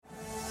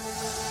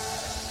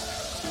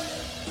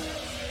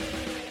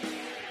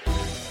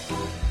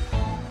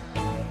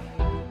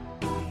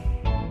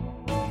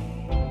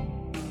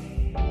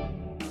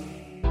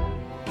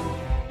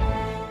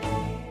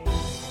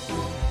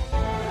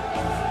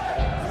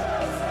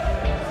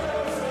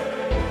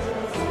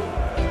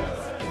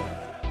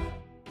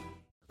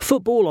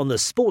Football on the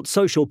Sports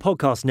Social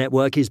Podcast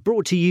Network is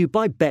brought to you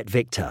by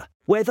BetVictor,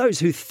 where those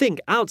who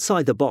think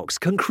outside the box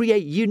can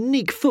create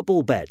unique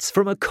football bets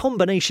from a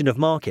combination of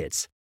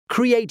markets.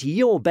 Create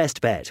your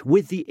best bet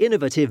with the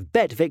innovative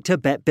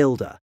BetVictor Bet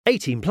Builder.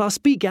 18 plus,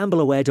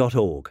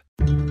 begambleaware.org.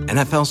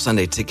 NFL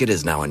Sunday Ticket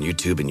is now on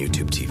YouTube and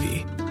YouTube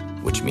TV,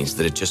 which means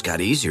that it just got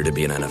easier to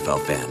be an NFL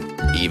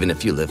fan, even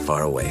if you live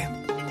far away.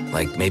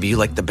 Like maybe you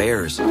like the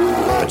Bears,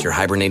 but you're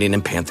hibernating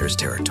in Panthers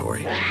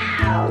territory.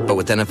 But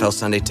with NFL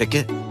Sunday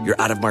Ticket, your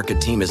out-of-market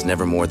team is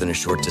never more than a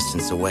short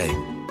distance away.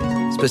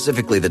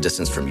 Specifically, the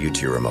distance from you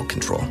to your remote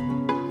control.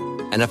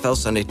 NFL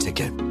Sunday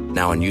Ticket,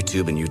 now on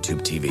YouTube and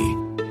YouTube TV.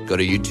 Go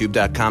to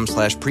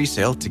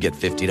youtube.com/presale to get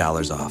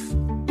 $50 off.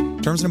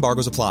 Terms and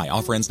embargoes apply.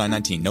 Offer ends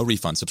 9/19. No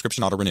refund.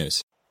 Subscription auto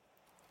renews.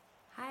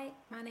 Hi,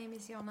 my name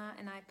is Jonna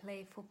and I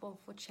play football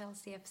for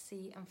Chelsea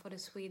FC and for the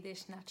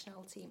Swedish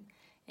national team.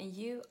 And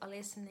you are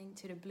listening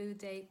to the Blue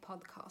Day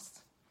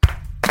podcast.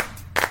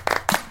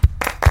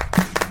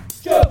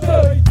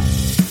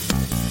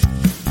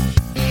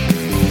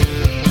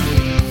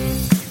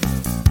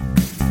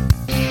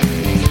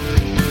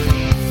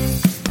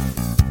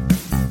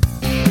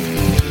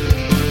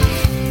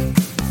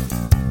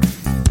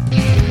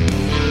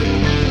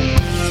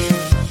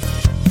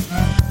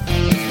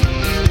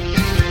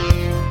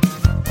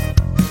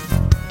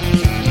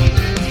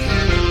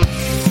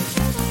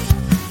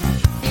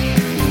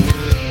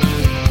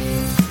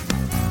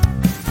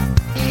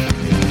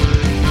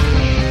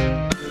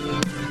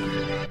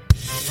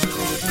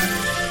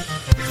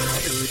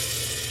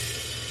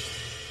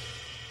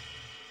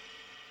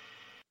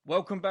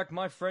 Welcome back,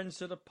 my friends,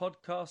 to the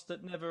podcast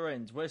that never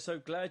ends. We're so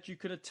glad you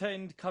could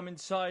attend. Come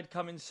inside,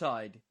 come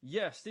inside.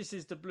 Yes, this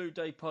is the Blue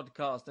Day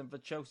podcast, and for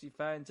Chelsea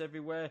fans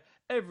everywhere,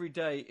 every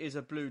day is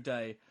a blue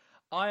day.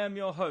 I am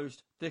your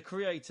host, the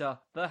creator,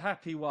 the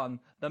happy one,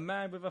 the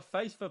man with a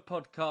face for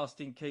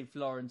podcasting, Keith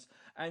Lawrence.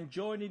 And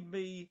joining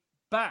me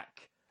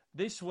back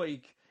this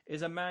week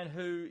is a man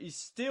who is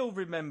still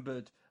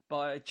remembered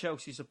by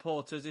Chelsea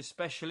supporters,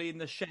 especially in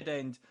the shed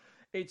end.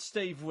 It's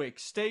Steve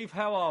Wicks. Steve,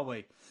 how are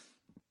we?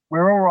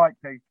 We're all right,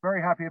 Keith.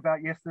 Very happy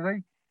about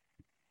yesterday.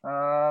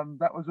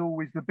 That was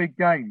always the big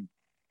game.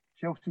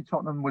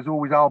 Chelsea-Tottenham was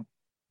always our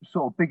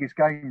sort of biggest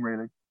game,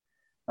 really.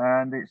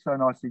 And it's so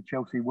nice to see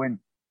Chelsea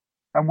win.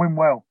 And win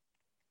well.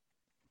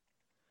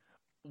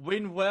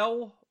 Win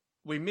well.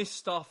 We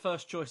missed our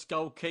first-choice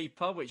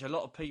goalkeeper, which a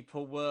lot of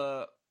people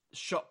were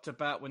shocked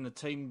about when the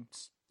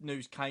team's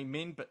news came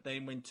in. But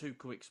then when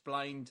Tuchel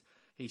explained,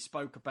 he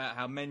spoke about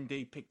how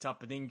Mendy picked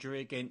up an injury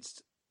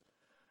against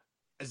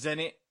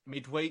Zenit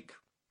midweek.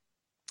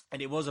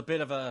 And it was a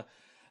bit of a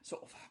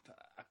sort of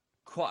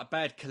quite a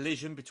bad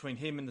collision between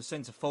him and the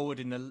centre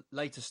forward in the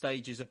later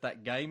stages of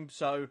that game.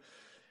 So,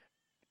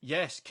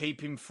 yes,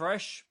 keep him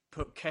fresh,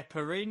 put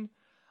Kepa in.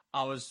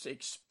 I was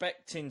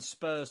expecting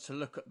Spurs to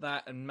look at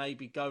that and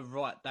maybe go,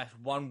 right, that's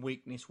one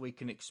weakness we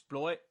can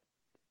exploit.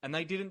 And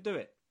they didn't do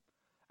it.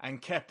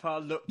 And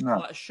Kepa looked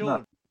quite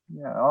assured.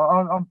 No. Yeah,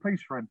 I'm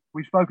pleased for him.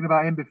 We've spoken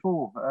about him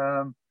before.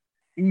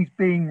 He's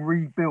being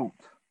rebuilt.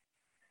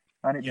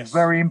 And it's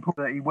very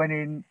important that he went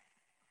in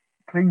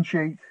clean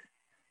sheet,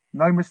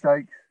 no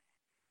mistakes.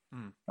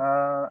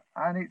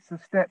 And it's a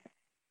step,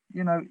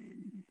 he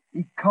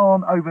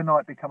can't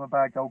overnight become a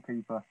bad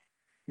goalkeeper.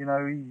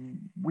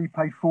 We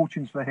pay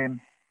fortunes for him.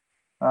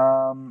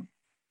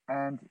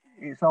 And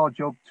it's our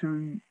job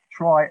to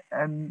try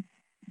and,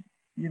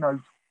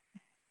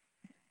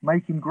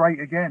 make him great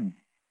again.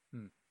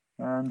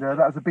 And that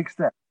was a big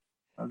step.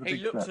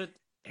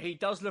 He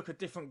does look a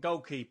different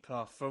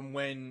goalkeeper from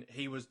when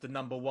he was the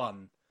number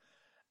one.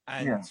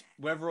 And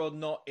whether or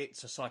not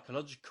it's a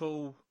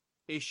psychological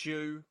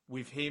issue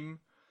with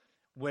him,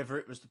 whether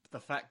it was the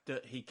fact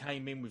that he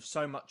came in with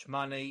so much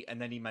money and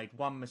then he made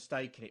one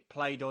mistake and it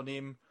played on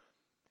him,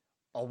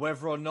 or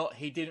whether or not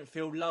he didn't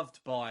feel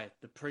loved by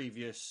the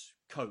previous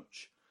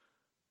coach.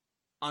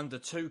 Under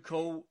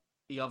Tuchel,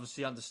 he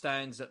obviously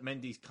understands that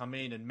Mendy's come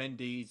in and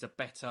Mendy's a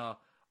better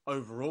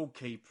overall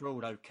keeper,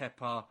 although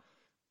Kepa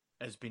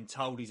has been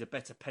told he's a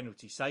better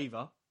penalty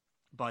saver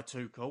by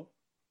Tuchel.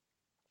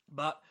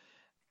 But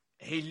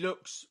he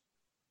looks,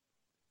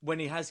 when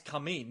he has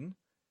come in,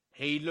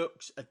 he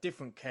looks a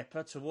different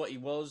Kepa to what he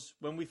was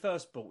when we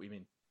first brought him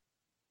in.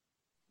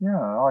 Yeah,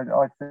 I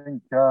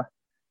think, I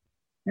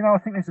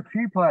think there's a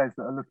few players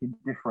that are looking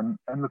different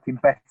and looking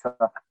better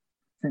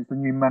since the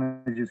new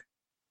managers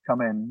come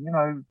in.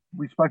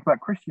 We spoke about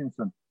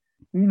Christensen.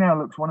 He now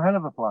looks one hell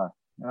of a player.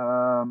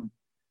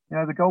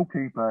 The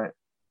goalkeeper,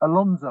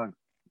 Alonso,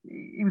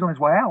 he was on his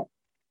way out.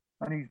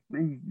 And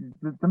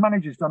the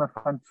manager's done a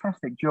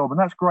fantastic job, and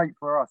that's great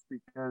for us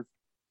because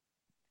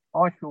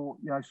I thought,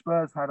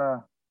 Spurs had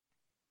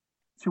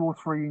 2 or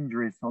 3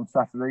 injuries on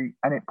Saturday,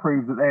 and it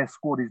proved that their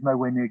squad is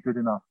nowhere near good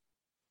enough.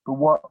 But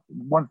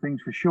one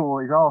thing's for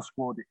sure is our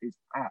squad is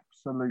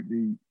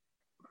absolutely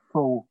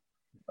full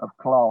of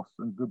class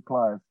and good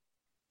players,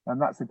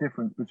 and that's the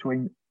difference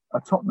between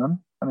a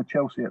Tottenham and a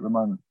Chelsea at the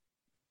moment.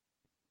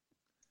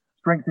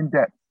 Strength in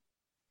depth.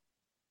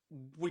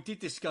 we did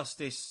discuss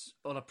this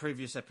on a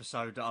previous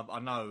episode, I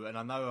know, and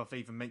I know I've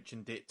even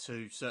mentioned it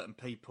to certain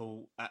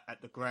people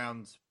at the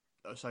ground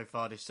so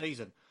far this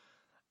season.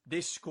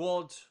 This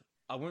squad,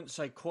 I wouldn't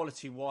say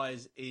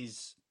quality-wise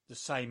is the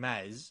same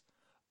as,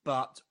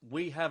 but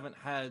we haven't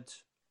had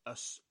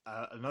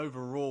an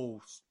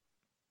overall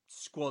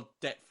squad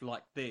depth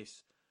like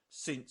this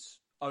since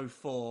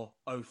 04,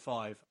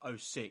 05,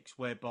 06,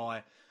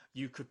 whereby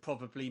you could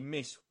probably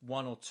miss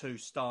one or two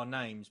star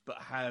names,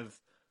 but have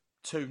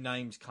two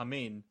names come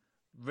in,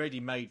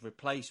 ready-made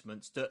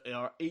replacements that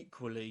are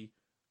equally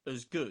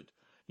as good.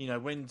 You know,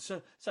 when,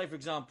 say for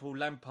example,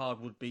 Lampard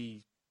would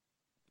be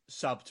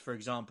subbed, for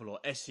example, or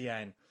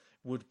Essien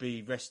would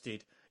be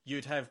rested,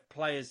 you'd have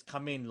players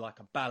come in like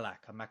a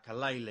Ballack, a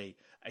Makalele,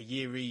 a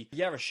Yuri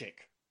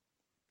Yarashik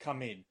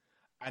come in,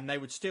 and they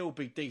would still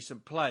be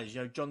decent players.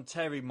 You know, John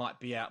Terry might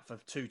be out for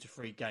 2 to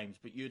 3 games,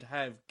 but you'd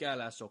have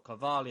Gallas or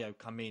Carvalho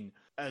come in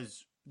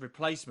as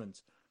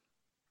replacements.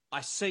 I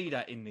see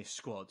that in this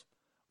squad,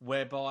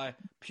 whereby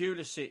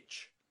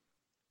Pulisic,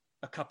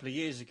 a couple of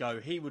years ago,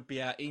 he would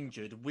be out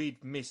injured.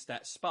 We'd miss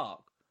that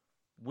spark.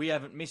 We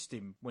haven't missed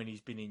him when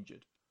he's been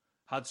injured.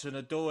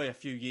 Hudson-Odoi a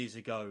few years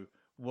ago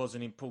was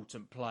an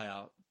important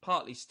player.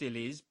 Partly still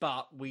is,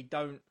 but we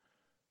don't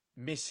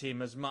miss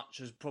him as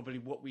much as probably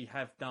what we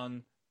have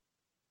done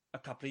a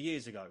couple of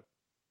years ago.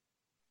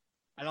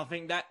 And I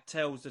think that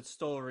tells the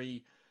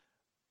story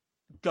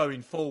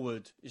going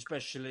forward,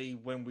 especially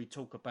when we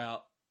talk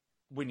about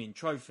winning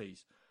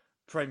trophies,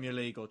 Premier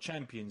League or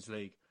Champions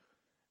League.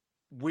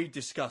 We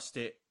discussed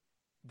it,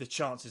 the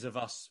chances of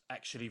us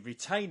actually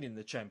retaining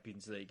the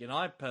Champions League. And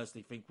I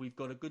personally think we've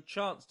got a good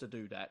chance to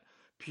do that,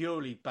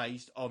 purely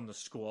based on the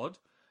squad,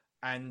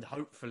 and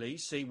hopefully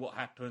see what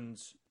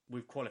happens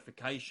with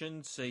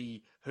qualification,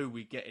 see who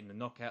we get in the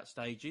knockout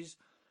stages.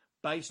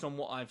 Based on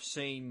what I've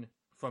seen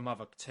from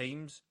other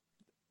teams,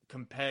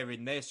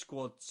 comparing their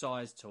squad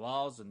size to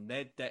ours and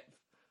their depth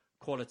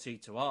quality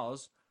to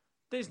ours,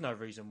 there's no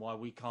reason why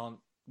we can't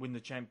win the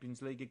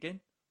Champions League again.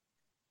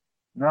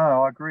 No,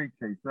 I agree,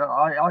 Keith.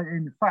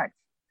 In fact,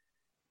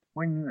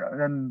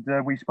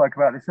 we spoke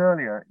about this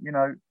earlier. You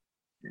know,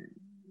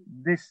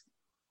 this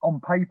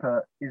on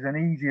paper is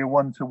an easier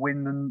one to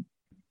win than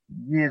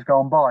years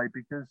gone by,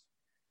 because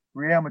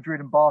Real Madrid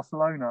and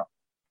Barcelona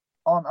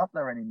aren't up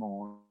there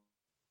anymore.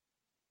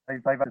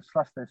 They've had to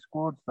slash their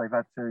squads. They've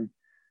had to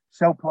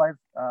sell players,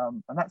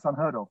 and that's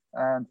unheard of.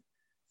 And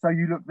so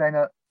you look then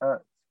at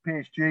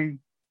PSG,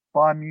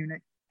 Bayern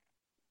Munich,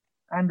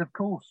 and of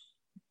course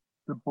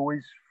the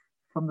boys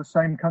from the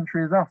same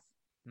country as us,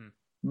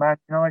 Man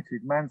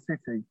United, Man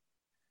City,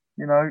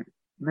 you know,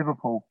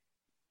 Liverpool.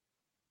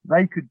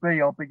 They could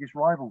be our biggest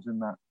rivals in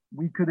that.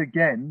 We could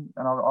again,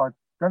 and I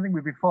don't think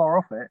we'd be far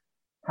off it,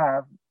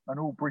 have an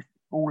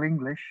all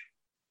English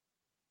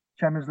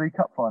Champions League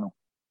Cup final.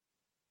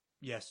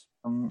 Yes,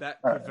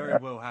 that could very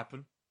well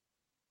happen.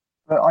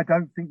 But I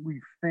don't think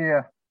we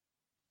fear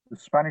the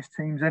Spanish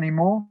teams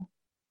anymore.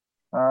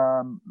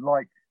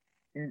 Like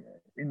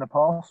in the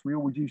past, we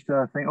always used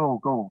to think, oh,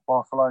 go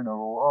Barcelona,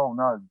 or oh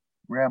no,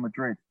 Real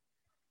Madrid.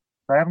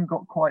 They haven't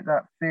got quite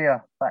that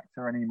fear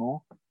factor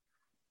anymore.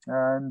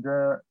 And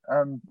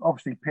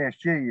obviously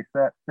PSG,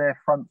 if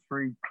their front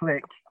three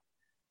click,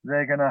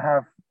 they're going to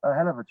have a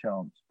hell of a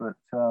chance. But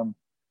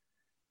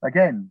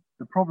again,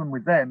 the problem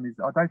with them is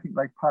I don't think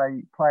they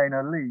play in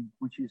a league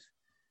which is,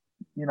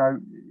 you know,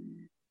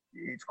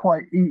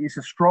 it's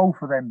a stroll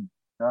for them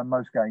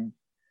most games.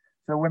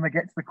 So when they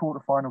get to the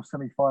quarterfinals,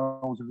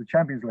 semi-finals of the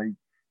Champions League,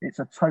 it's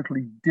a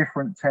totally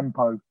different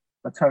tempo,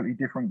 a totally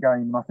different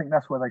game. And I think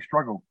that's where they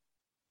struggle.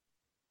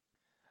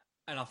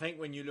 And I think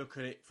when you look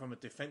at it from a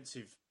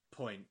defensive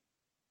point,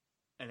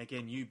 and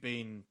again, you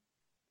being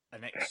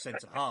an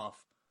ex-centre-half,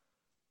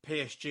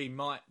 PSG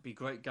might be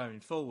great going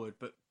forward,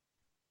 but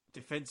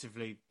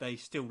defensively, they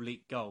still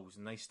leak goals,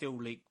 and they still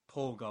leak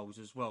poor goals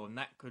as well. And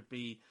that could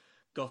be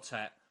got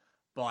at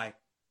by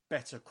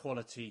better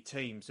quality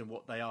teams than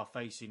what they are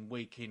facing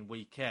week in,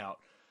 week out.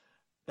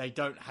 They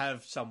don't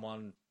have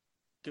someone,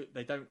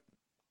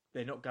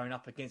 they're not going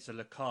up against a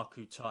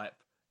Lukaku type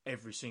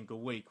every single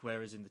week,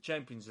 whereas in the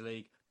Champions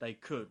League, they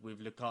could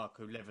with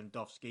Lukaku,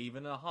 Lewandowski,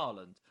 even a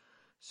Haaland.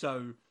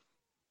 So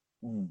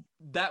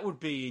that would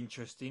be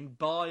interesting.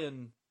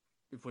 Bayern,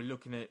 if we're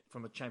looking at it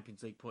from a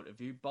Champions League point of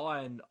view,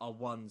 Bayern are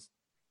ones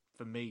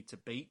for me to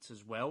beat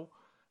as well.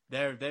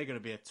 They're going to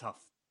be a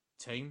tough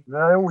team. They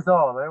always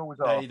are. They always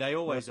are. They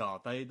always are.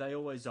 They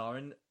always are.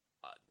 And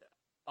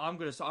I'm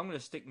going to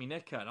stick my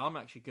neck out. And I'm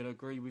actually going to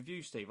agree with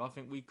you, Steve. I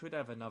think we could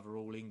have another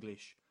All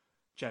English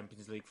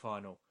Champions League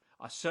final.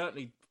 I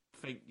certainly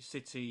think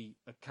City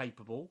are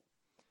capable.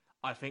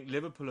 I think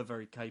Liverpool are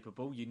very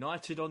capable.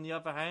 United, on the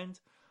other hand,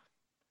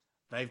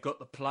 they've got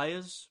the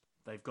players,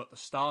 they've got the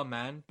star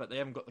man, but they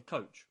haven't got the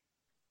coach.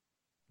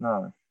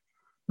 No,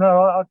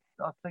 I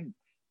think,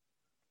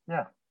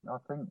 I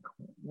think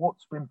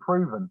what's been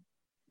proven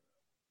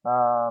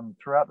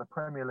throughout the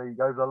Premier League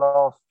over the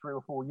last 3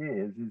 or 4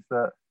 years is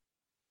that,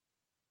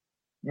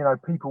 you know,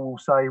 people will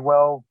say,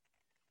 well,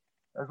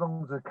 as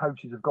long as the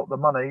coaches have got the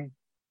money,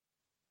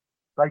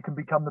 they can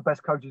become the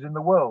best coaches in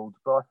the world.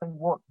 But I think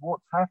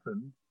what's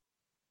happened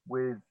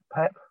with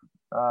Pep,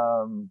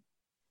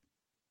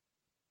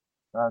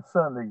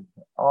 certainly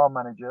our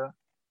manager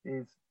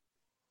is,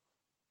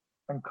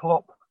 and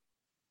Klopp,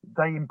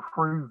 they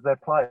improve their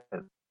players.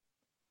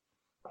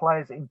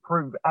 Players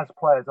improve as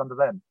players under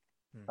them.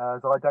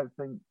 So I don't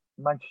think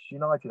Manchester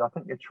United, I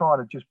think they're trying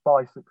to just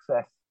buy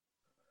success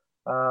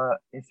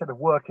instead of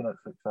working at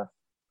success.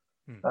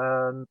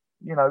 And,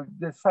 you know,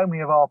 there's so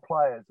many of our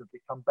players have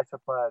become better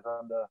players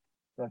under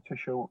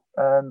Tuchel.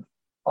 And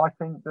I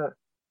think that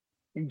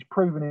he's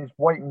proven his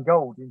weight in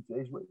gold,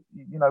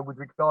 with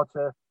regard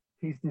to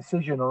his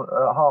decision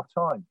at half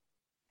time.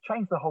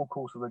 Changed the whole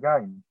course of the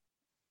game.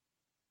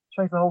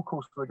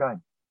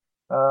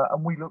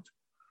 And we looked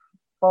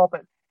far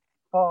better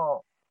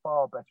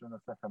in the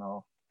second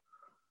half.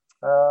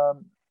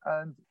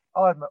 And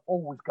I'm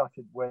always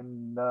gutted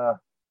when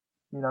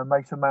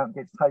Mason Mount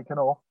gets taken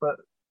off, but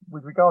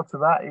with regard to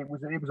that, it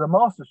was a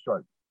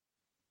masterstroke,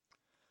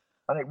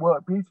 and it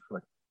worked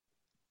beautifully.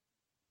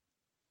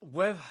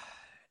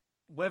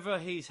 Whether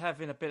he's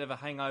having a bit of a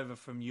hangover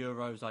from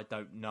Euros, I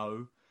don't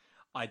know.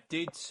 I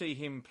did see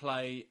him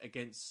play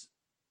against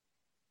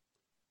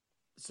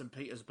St.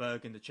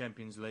 Petersburg in the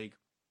Champions League,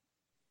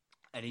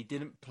 and he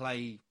didn't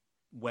play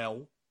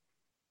well.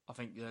 I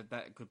think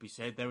that could be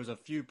said. There was a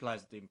few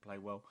players that didn't play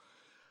well,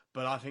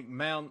 but I think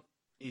Mount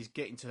is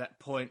getting to that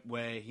point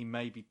where he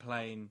may be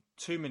playing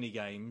too many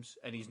games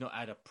and he's not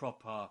had a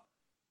proper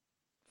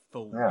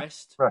full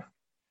rest.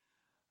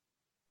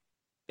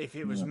 If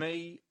it was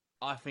me,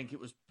 I think it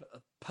was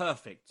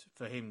perfect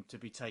for him to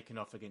be taken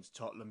off against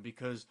Tottenham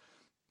because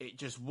it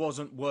just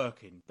wasn't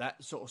working.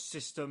 That sort of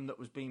system that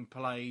was being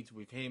played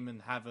with him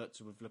and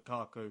Havertz, with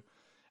Lukaku,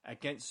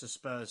 against the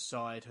Spurs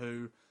side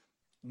who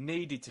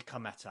needed to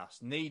come at us,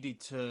 needed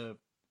to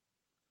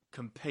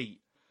compete.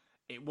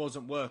 It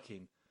wasn't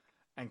working.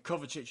 And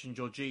Kovacic and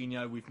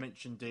Jorginho, we've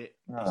mentioned it,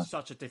 is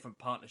such a different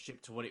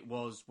partnership to what it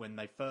was when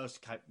they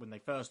first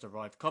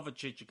arrived.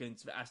 Kovacic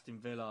against Aston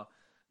Villa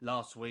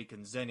last week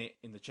and Zenit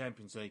in the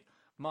Champions League.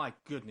 My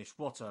goodness,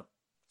 what a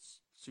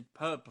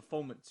superb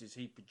performances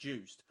he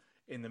produced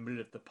in the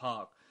middle of the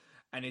park.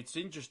 And it's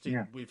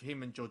interesting with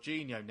him and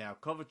Jorginho now.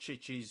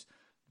 Kovacic is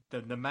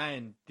the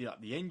man,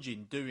 the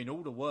engine doing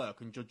all the work,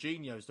 and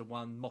Jorginho's the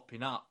one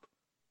mopping up,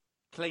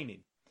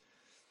 cleaning.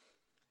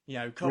 You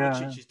know,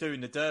 Kovacic is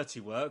doing the dirty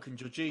work, and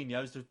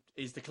Jorginho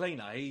is the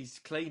cleaner. He's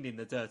cleaning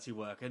the dirty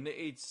work, and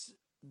it's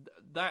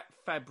that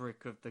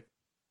fabric of the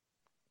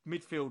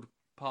midfield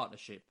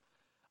partnership,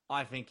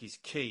 I think, is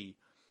key.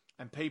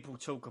 And people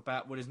talk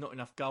about, well, there's not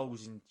enough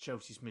goals in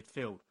Chelsea's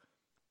midfield.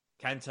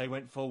 Kante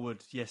went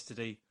forward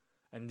yesterday,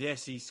 and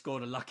yes, he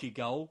scored a lucky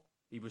goal.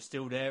 He was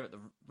still there at the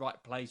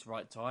right place,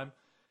 right time.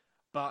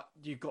 But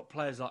you've got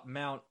players like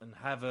Mount and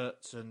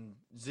Havertz and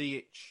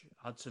Ziyech,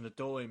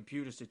 Hudson-Odoi and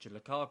Pulisic and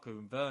Lukaku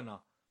and Werner.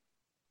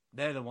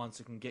 They're the ones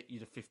that can get you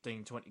to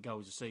 15, 20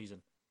 goals a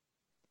season.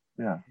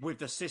 Yeah. With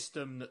the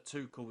system that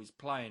Tuchel is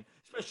playing,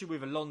 especially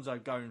with Alonso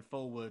going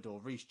forward or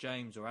Reece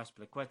James or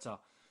Azpilicueta.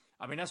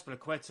 I mean,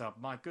 Azpilicueta,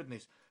 my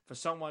goodness, for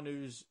someone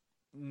who's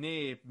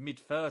near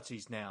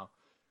mid-30s now,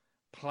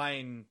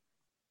 playing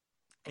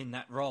in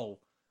that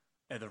role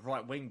at the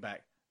right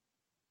wing-back,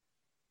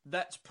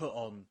 that's put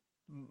on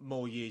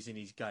more years in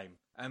his game.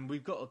 And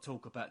we've got to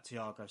talk about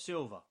Thiago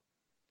Silva.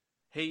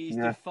 He's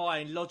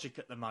defying logic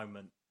at the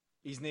moment.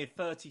 He's near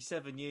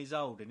 37 years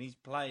old and he's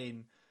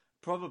playing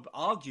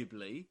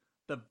arguably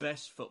the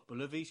best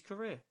football of his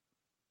career.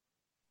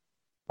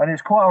 And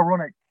it's quite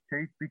ironic,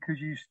 Keith, because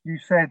you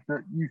said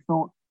that you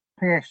thought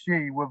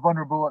PSG were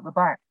vulnerable at the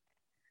back.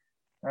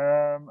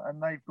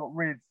 And they've got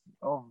rid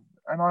of...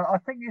 And I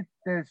think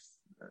there's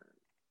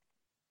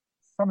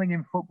something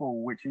in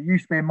football, which it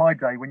used to be in my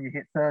day, when you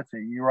hit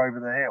 30, you're over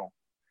the hill.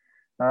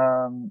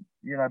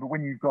 But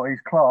when you've got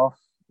his class,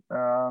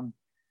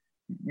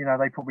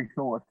 they probably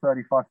thought at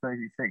 35,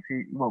 36,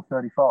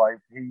 35,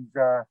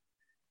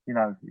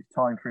 it's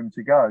time for him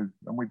to go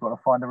and we've got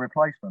to find a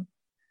replacement.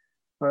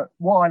 But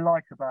what I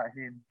like about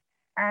him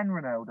and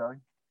Ronaldo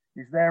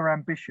is their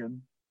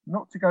ambition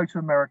not to go to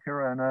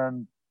America and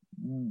earn,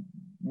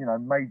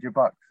 major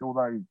bucks,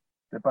 although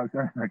they're both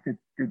earning a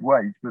good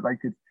wage, but they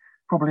could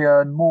probably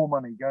earn more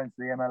money going to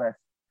the MLS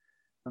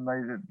than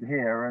they did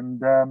here.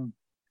 And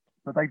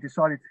but they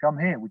decided to come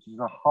here, which is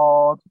a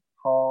hard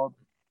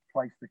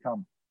place to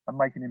come and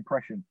make an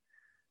impression.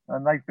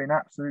 And they've been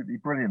absolutely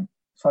brilliant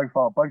so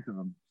far, both of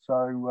them.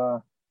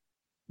 So,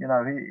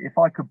 if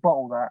I could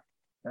bottle that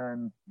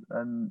and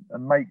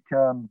make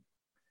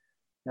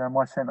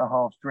my centre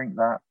halves drink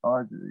that,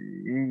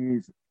 he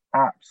is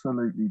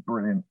absolutely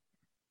brilliant.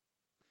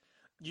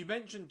 You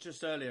mentioned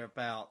just earlier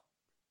about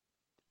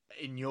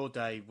in your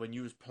day when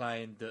you was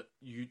playing that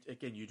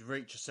you'd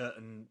reach a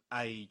certain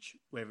age,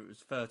 whether it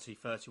was 30,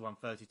 31,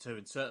 32,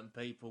 and certain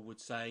people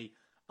would say,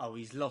 oh,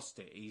 he's lost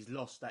it. He's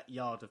lost that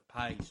yard of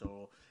pace,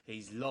 or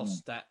he's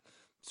lost that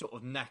sort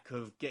of knack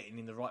of getting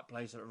in the right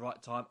place at the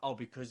right time. Oh,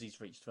 because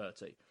he's reached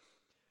 30.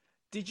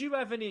 Did you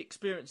have any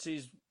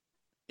experiences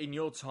in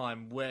your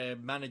time where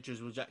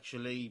managers would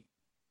actually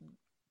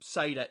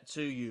say that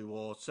to you,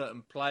 or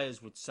certain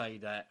players would say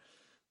that,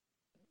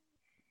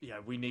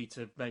 we need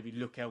to maybe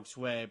look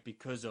elsewhere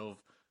because of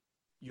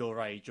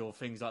your age or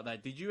things like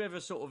that. Did you ever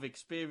sort of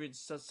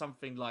experience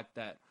something like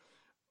that?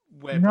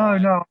 Whereby...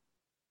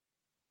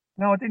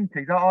 No, I didn't,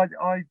 Keith.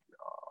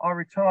 I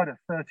retired at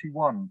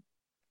 31,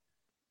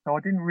 so I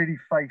didn't really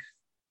face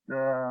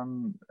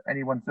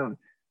anyone.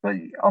 But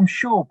I'm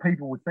sure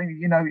people would think,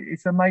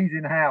 it's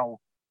amazing how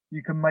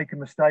you can make a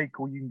mistake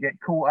or you can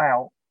get caught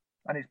out,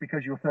 and it's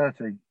because you're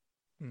 30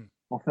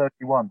 or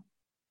 31.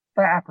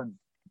 That happens,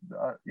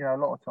 a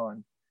lot of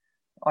times.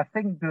 I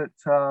think that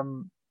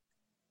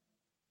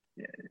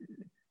it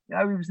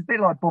was a bit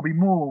like Bobby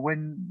Moore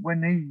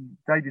when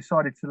they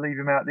decided to leave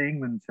him out of the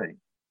England team.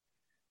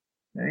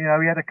 He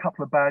had a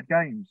couple of bad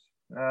games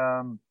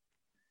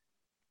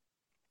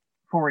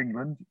for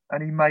England,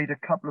 and he made a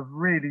couple of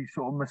really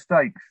sort of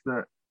mistakes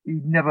that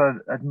he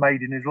never had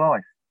made in his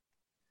life.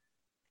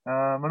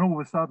 And all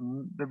of a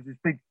sudden, there was this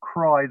big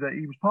cry that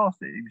he was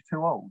past it. He was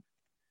too old.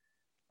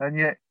 And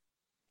yet,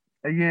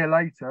 a year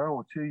later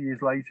or 2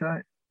 years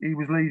later, he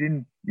was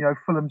leading,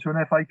 Fulham to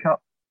an FA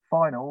Cup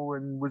final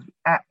and was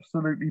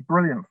absolutely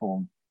brilliant for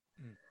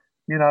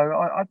them.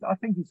 I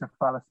think it's a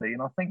fallacy,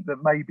 and I think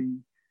that maybe,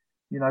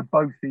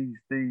 both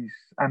these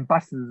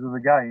ambassadors of the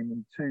game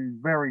and two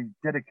very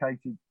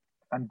dedicated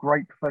and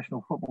great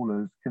professional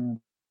footballers can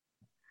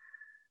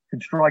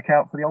strike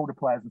out for the older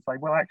players and say,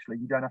 well, actually,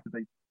 you don't have to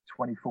be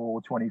 24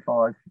 or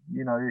 25.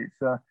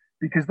 It's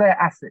because they're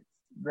assets.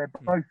 They're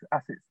both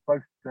assets,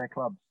 both their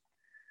clubs.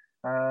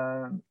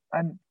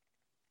 And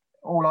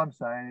all I'm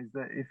saying is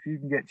that if you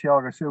can get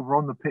Thiago Silva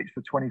on the pitch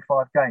for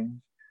 25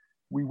 games,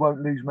 we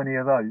won't lose many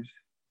of those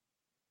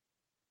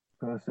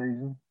per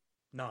season.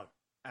 No.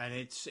 And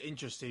it's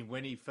interesting,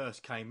 when he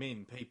first came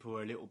in, people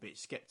were a little bit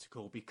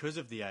sceptical because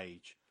of the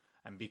age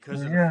and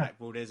because of the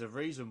fact, well, there's a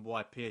reason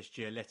why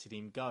PSG are letting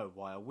him go.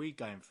 Why are we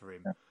going for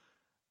him?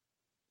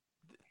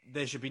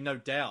 There should be no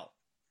doubt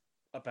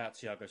about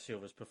Thiago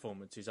Silva's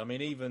performances. I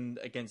mean, even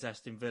against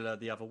Aston Villa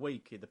the other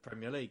week in the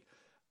Premier League,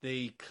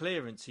 the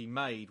clearance he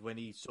made when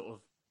he sort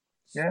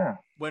of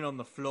went on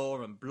the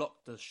floor and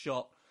blocked the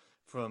shot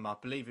from, I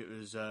believe it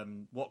was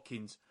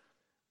Watkins.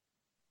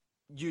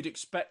 You'd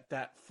expect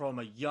that from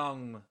a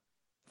young,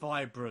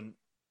 vibrant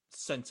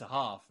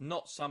centre-half,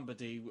 not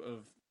somebody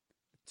of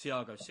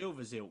Thiago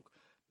Silva's ilk,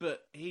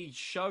 but he's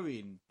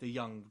showing the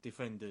young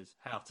defenders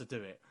how to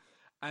do it.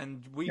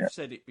 And we've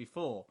said it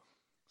before,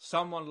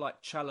 someone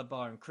like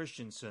Chalobah and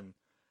Christensen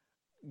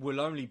will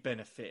only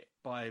benefit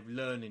by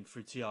learning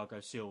through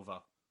Thiago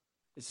Silva.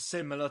 It's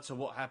similar to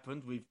what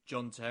happened with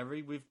John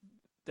Terry, with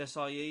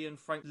Desailly and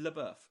Frank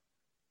Leboeuf.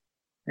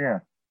 Yeah.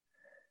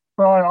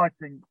 Well, I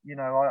think,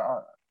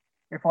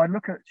 if I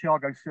look at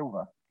Thiago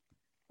Silva,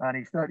 and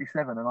he's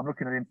 37, and I'm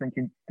looking at him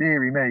thinking,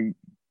 dearie me,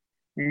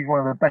 he's one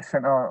of the best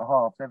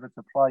centre-halves ever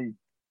to play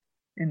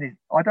in this.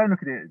 I don't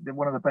look at it as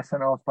one of the best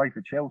centre-halves to play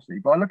for Chelsea,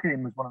 but I look at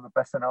him as one of the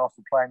best centre-halves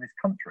to play in this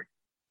country.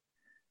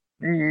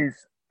 He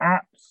is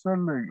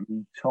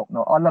absolutely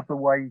top-notch. I love the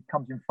way he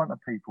comes in front of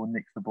people and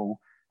nicks the ball,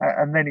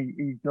 and then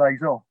he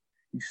lays off.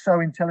 He's so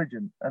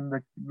intelligent, and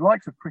the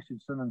likes of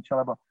Christensen and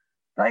Chalobah,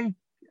 they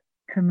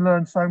can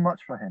learn so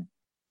much from him,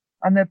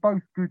 and they're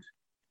both good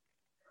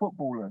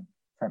footballer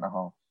centre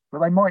halves, but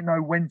they might know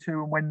when to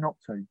and when not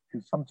to,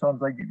 because sometimes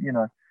they,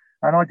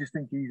 and I just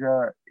think he's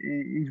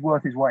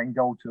worth his weight in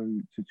gold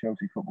to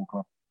Chelsea Football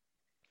Club.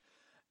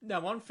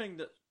 Now, one thing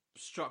that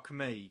struck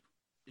me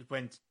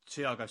when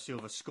Thiago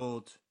Silva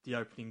scored the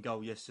opening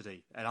goal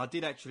yesterday, and I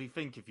did actually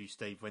think of you,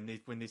 Steve,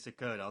 when this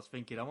occurred. I was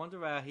thinking, I wonder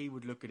how he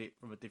would look at it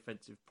from a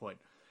defensive point.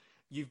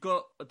 You've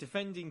got a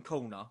defending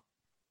corner,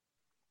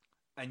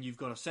 and you've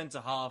got a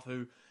centre half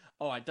who,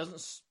 all right,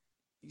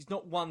 he's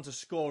not one to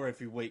score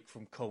every week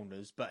from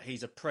corners, but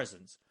he's a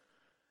presence.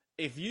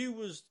 If you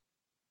was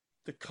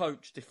the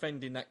coach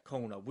defending that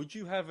corner, would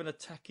you have an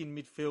attacking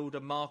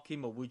midfielder mark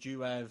him, or would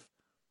you have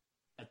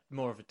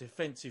more of a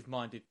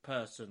defensive-minded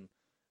person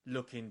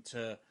looking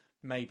to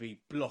maybe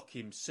block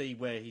him, see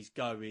where he's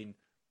going,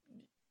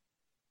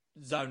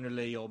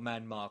 zonally or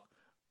man mark?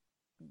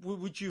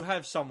 Would you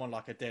have someone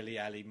like a Dele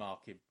Alli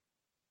mark him?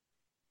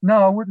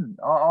 No, I wouldn't.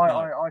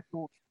 I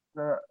thought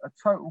a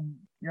total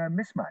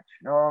mismatch.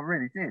 I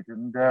really did,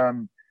 and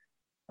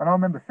I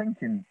remember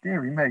thinking,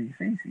 dearie me, if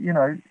he's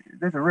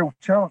there's a real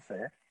chance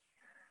here.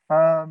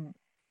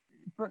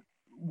 But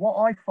what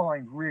I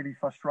find really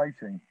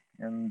frustrating,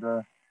 and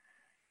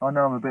I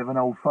know I'm a bit of an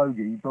old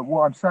fogey, but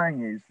what I'm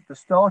saying is the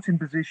starting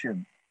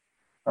position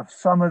of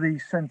some of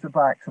these centre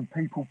backs and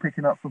people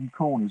picking up from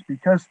corners,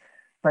 because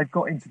they've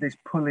got into this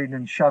pulling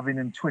and shoving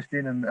and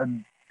twisting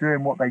and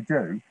doing what they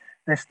do,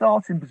 their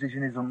starting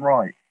position isn't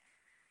right.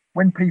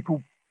 When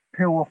people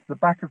peel off the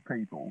back of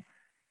people,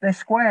 they're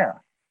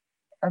square,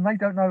 and they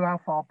don't know how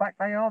far back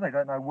they are. They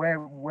don't know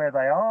where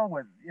they are.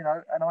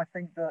 And I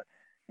think that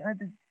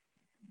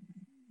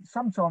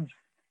sometimes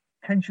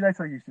Ken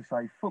Chiletto used to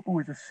say, football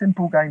is a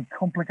simple game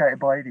complicated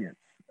by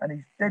idiots, and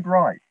he's dead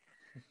right.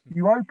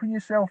 You open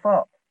yourself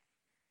up,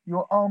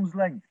 you're arm's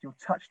length, you're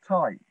touch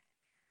tight,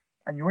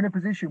 and you're in a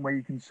position where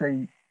you can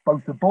see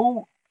both the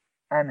ball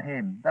and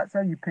him. That's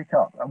how you pick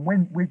up. And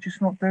when we're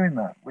just not doing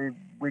that,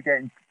 we're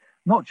getting,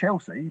 not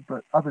Chelsea,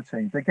 but other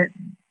teams. They're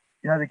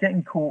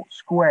getting caught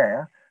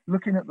square,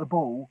 looking at the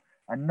ball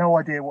and no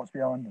idea what's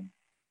behind them.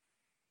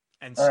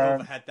 And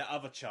Silva had that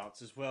other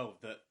chance as well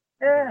that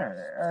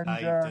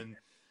saved, and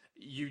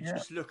you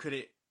just look at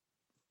it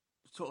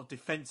sort of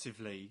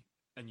defensively,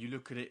 and you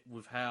look at it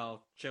with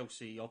how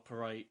Chelsea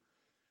operate.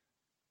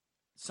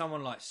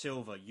 Someone like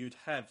Silva, you'd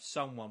have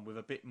someone with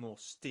a bit more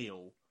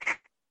steel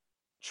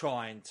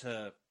trying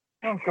to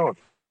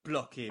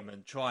block him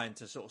and trying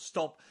to sort of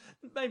stop,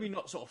 maybe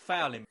not sort of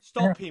foul him,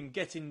 stop him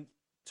getting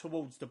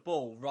towards the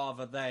ball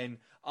rather than,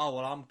 oh,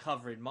 well, I'm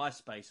covering my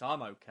space,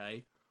 I'm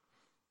okay.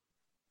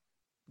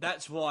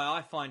 That's why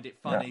I find it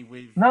funny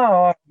with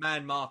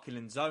man marking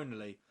and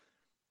zonally.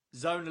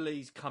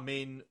 Zonally's come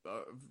in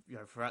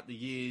throughout the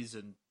years,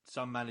 and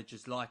some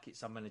managers like it,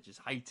 some managers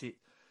hate it.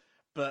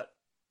 But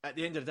at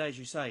the end of the day, as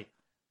you say,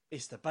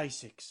 it's the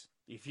basics.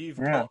 If you've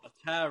got a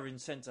towering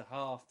centre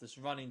half that's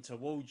running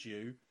towards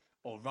you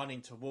or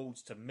running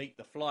towards to meet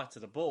the flight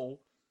of the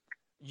ball,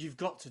 you've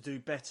got to do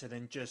better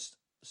than just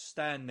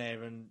stand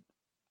there and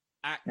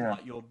act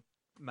like you're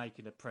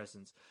making a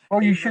presence.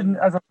 Well, you shouldn't,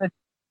 as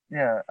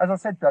I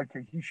said, though,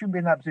 Keith, you shouldn't be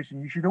in that position.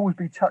 You should always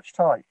be touch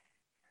tight.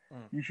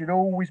 You should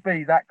always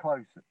be that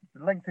close,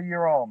 the length of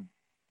your arm.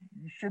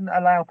 You shouldn't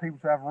allow people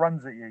to have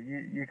runs at you.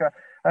 You go,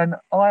 and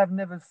I have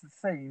never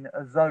seen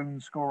a zone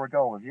score a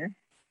goal. Have you?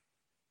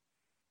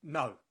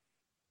 No.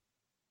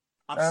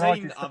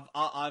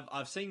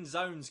 I've seen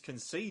zones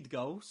concede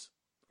goals.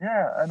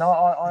 Yeah, and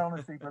I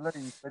honestly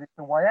believe that it's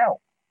a way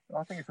out.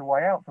 I think it's a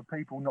way out for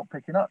people not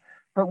picking up.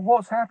 But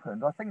what's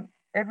happened? I think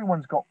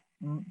everyone's got.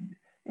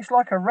 It's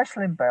like a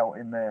wrestling belt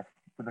in there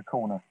for the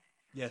corner.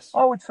 Yes.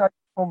 I would say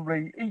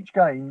probably each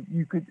game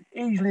you could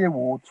easily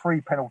award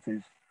 3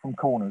 penalties from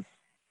corners,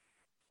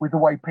 with the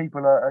way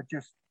people are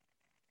just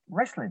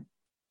wrestling.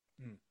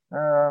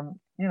 And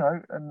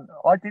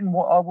I didn't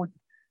want. I would.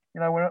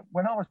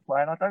 When I was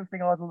playing, I don't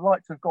think I'd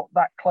like to have got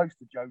that close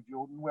to Joe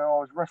Jordan where I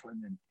was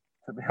wrestling him,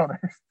 to be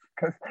honest,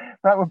 because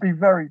that would be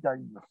very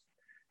dangerous.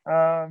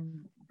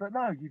 But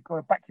no, you've got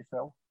to back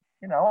yourself.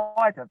 When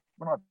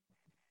I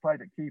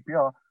played at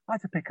QPR, I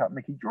had to pick up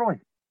Mickey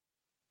Droy,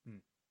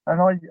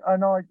 and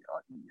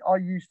I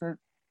used to.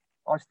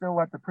 I still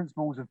had the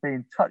principles of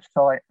being touch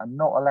tight and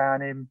not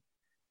allowing him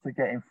to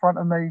get in front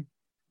of me,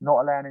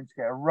 not allowing him to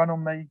get a run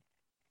on me,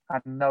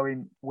 and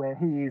knowing where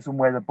he is and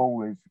where the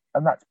ball is,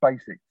 and that's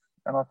basics.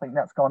 And I think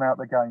that's gone out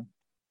the game.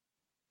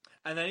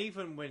 And then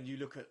even when you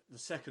look at the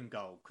second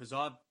goal, because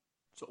I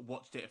sort of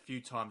watched it a few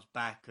times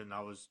back, and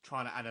I was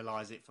trying to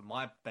analyse it for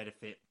my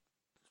benefit,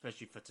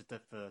 especially for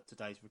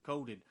today's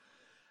recording.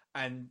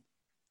 And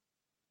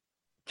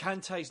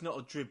Kante's not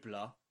a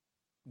dribbler,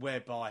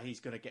 whereby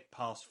he's going to get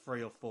past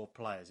 3 or 4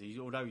 players.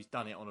 Although he's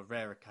done it on a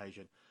rare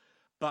occasion,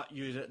 but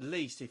you'd at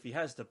least, if he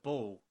has the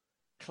ball,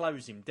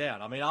 close him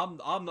down. I mean,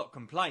 I'm not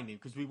complaining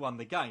because we won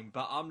the game,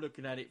 but I'm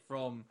looking at it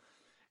from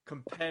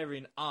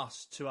comparing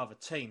us to other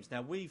teams.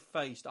 Now, we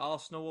faced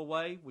Arsenal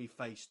away, we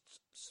faced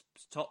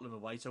Tottenham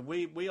away, so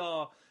we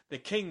are the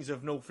kings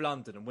of North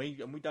London, and we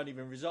don't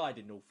even reside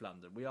in North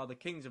London. We are the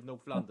kings of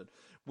North London.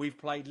 We've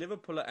played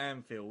Liverpool at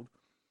Anfield,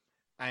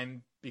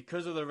 and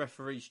because of the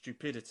referee's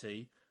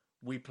stupidity,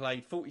 we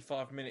played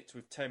 45 minutes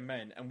with 10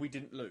 men, and we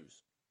didn't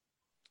lose.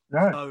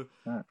 So,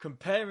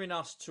 comparing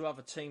us to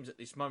other teams at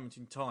this moment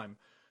in time,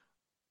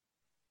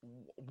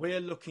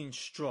 we're looking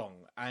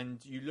strong.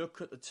 And you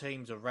look at the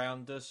teams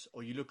around us,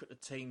 or you look at the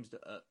teams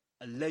that are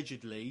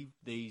allegedly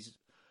these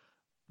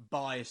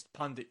biased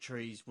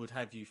punditries would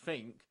have you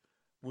think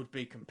would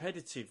be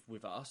competitive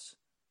with us,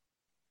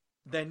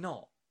 they're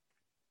not.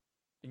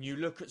 And you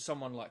look at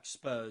someone like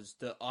Spurs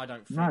that I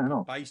don't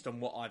think, based on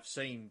what I've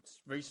seen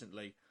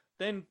recently,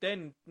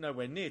 then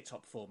nowhere near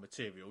top 4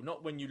 material.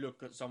 Not when you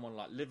look at someone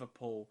like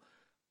Liverpool,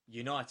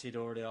 United.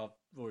 I've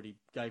already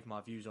gave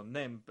my views on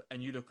them,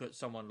 and you look at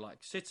someone like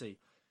City,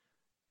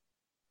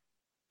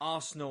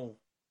 Arsenal.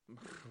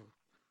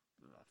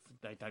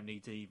 They don't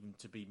need to even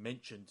to be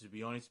mentioned. To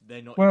be honest,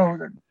 they're not.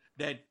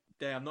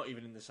 They are not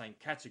even in the same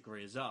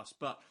category as us.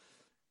 But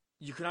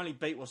you can only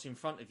beat what's in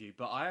front of you.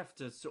 But I have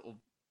to sort of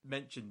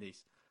mention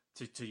this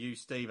to you,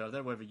 Steve. I don't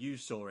know whether you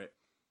saw it.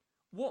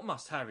 What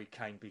must Harry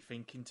Kane be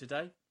thinking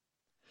today?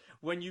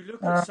 When you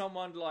look at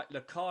someone like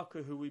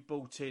Lukaku, who we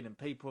bought in, and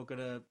people are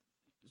going to,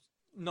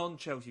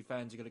 non-Chelsea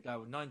fans are going to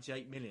go,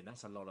 98 million,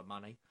 that's a lot of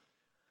money.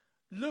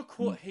 Look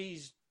what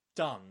he's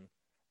done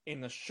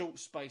in the short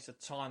space of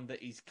time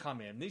that he's come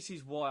in. And this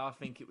is why I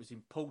think it was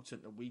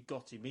important that we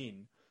got him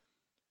in,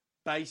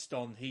 based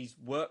on he's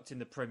worked in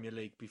the Premier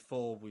League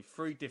before with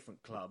 3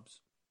 different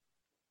clubs.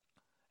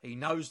 He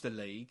knows the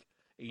league.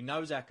 He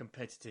knows how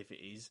competitive it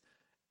is.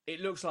 It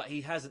looks like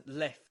he hasn't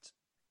left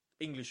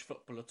English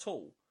football at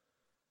all.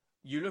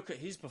 You look at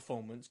his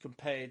performance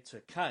compared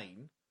to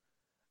Kane,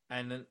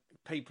 and then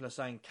people are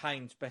saying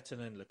Kane's better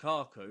than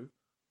Lukaku.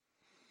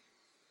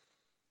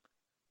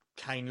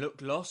 Kane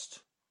looked lost.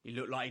 He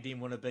looked like he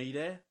didn't want to be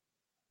there.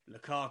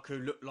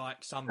 Lukaku looked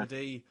like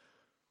somebody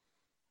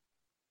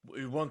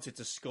who wanted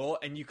to score,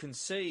 and you can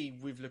see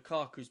with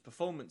Lukaku's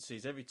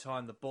performances, every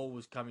time the ball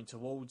was coming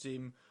towards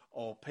him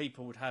or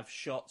people would have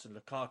shots and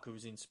Lukaku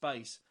was in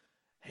space,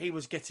 he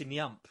was getting the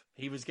ump.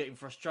 He was getting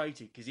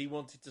frustrated because he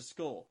wanted to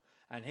score.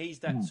 And he's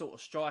that sort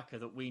of striker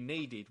that we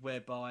needed,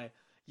 whereby,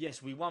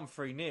 yes, we won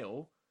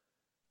 3-0,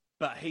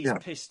 but he's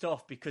pissed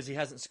off because he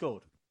hasn't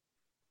scored.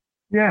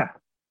 Yeah.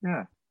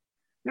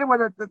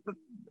 Well,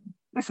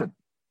 listen,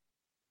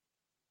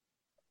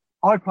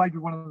 I played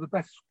with one of the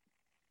best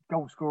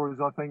goal scorers,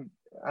 I think,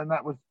 and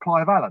that was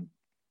Clive Allen.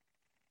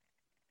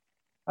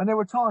 And there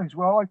were times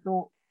where I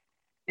thought,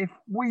 if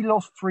we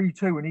lost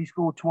 3-2 and he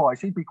scored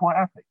twice, he'd be quite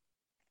happy.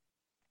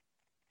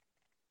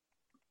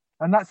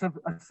 And that's a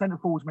centre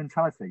forward's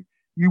mentality.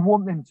 You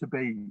want them to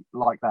be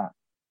like that.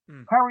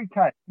 Harry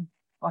Kane,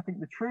 I think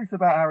the truth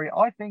about Harry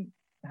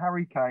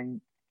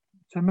Kane,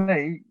 to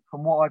me,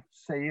 from what I've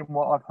seen and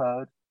what I've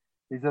heard,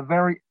 is a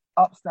very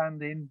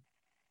upstanding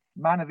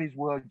man of his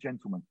word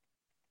gentleman.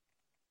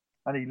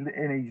 And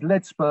he's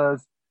led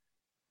Spurs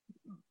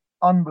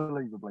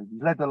unbelievably.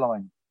 He's led the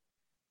line.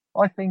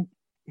 I think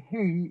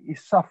he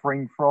is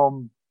suffering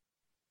from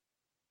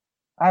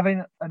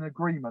having an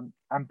agreement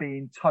and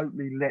being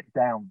totally let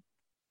down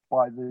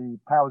by the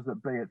powers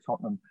that be at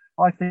Tottenham.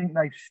 I think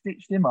they've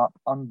stitched him up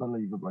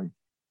unbelievably.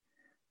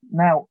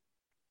 Now,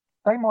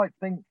 they might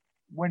think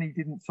when he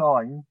didn't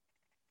sign,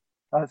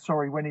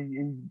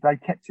 when they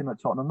kept him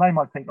at Tottenham, they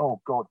might think,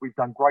 oh God, we've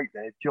done great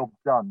there, job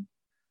done.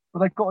 But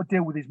they've got to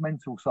deal with his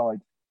mental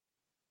side.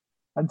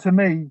 And to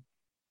me,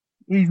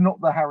 he's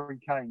not the Harry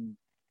Kane.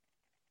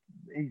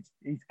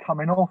 He's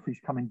coming off, he's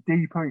coming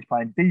deeper, he's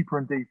playing deeper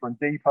and deeper and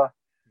deeper.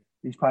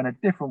 He's playing a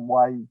different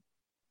way.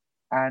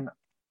 And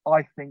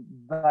I think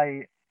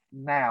they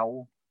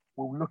now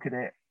will look at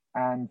it,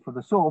 and for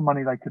the sort of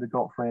money they could have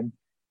got for him,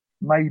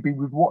 maybe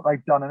with what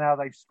they've done and how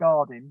they've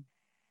scarred him,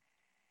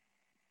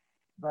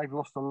 they've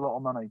lost a lot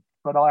of money.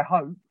 But I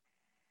hope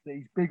that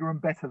he's bigger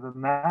and better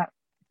than that,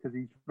 because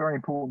he's very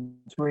important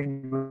to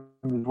England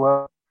as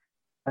well,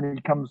 and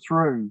he comes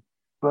through.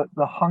 But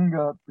the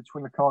hunger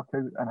between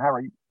Lukaku and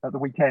Harry at the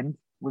weekend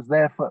was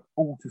there for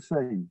all to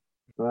see.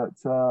 But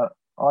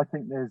I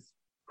think there's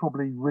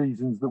probably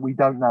reasons that we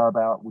don't know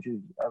about, which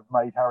have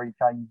made Harry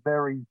Kane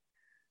very,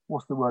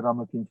 what's the word I'm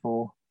looking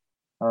for?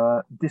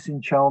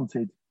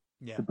 Disenchanted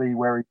to be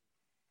where he.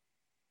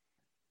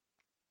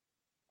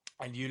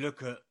 And you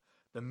look at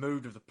the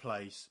mood of the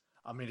place.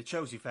 I mean, the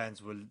Chelsea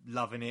fans were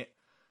loving it,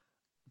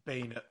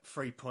 being at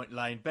 3 Point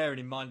Lane. Bearing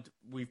in mind,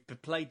 we've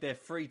played there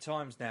 3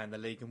 times now in the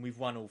league and we've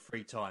won all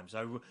 3 times.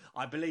 So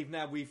I believe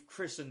now we've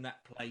christened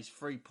that place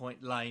 3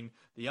 Point Lane.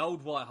 The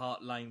old White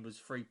Hart Lane was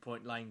 3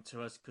 Point Lane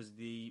to us because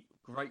the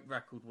great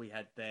record we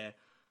had there.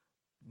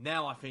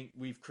 Now I think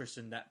we've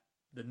christened that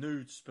the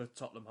new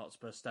Tottenham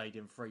Hotspur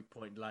Stadium 3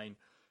 Point Lane.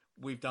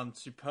 We've done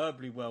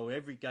superbly well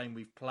every game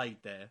we've played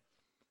there.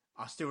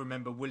 I still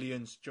remember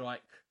Willian's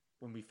strike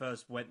when we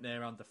first went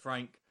there under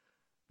Frank.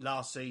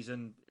 Last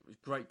season, it was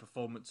a great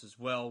performance as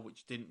well,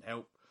 which didn't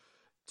help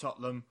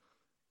Tottenham.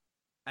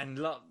 And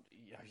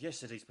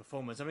yesterday's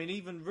performance, I mean,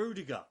 even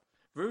Rudiger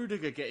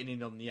getting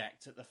in on the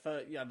act at the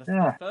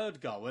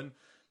third goal. And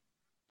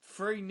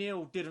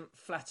 3-0 didn't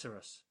flatter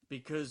us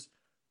because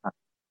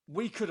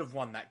we could have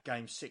won that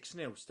game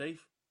 6-0,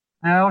 Steve.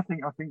 Yeah, I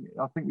think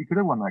we could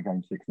have won that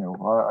game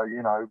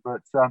 6-0.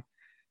 But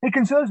it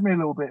concerns me a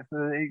little bit.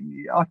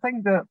 I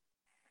think that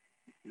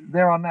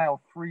there are now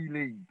 3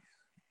 leagues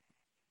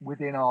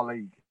within our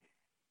league,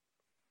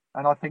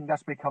 and I think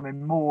that's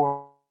becoming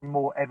more and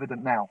more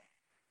evident now,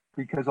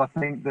 because I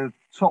think the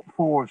top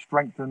 4 have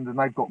strengthened and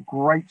they've got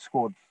great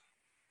squads.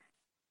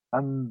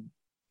 And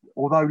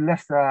although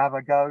Leicester have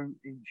a go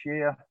each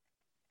year,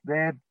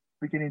 they're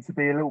beginning to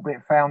be a little bit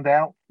found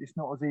out. It's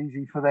not as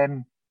easy for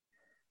them.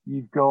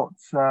 You've got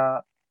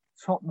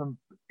Tottenham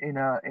in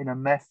a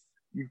mess.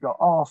 You've got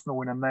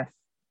Arsenal in a mess.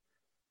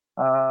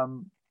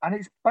 And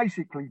it's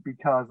basically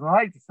because, and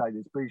I hate to say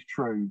this, but it's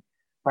true,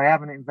 they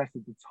haven't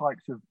invested the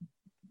types of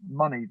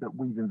money that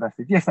we've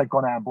invested. Yes, they've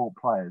gone out and bought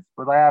players,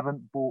 but they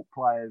haven't bought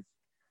players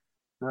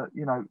that,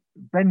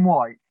 Ben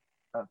White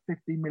at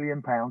 £50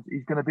 million,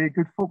 he's going to be a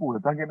good footballer,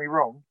 don't get me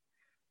wrong.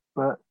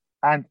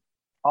 And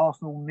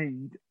Arsenal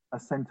need a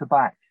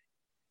centre-back.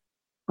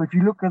 But if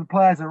you look at the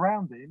players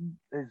around him,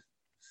 there's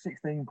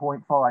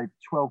 16.5,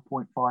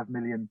 12.5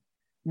 million.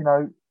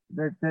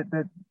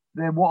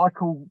 They're what I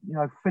call,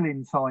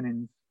 fill-in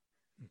signings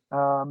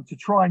to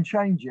try and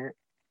change it,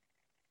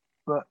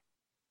 but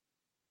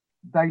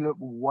they look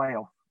way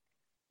off.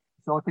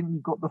 So I think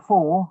you've got the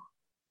 4,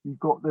 you've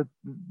got the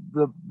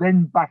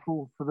then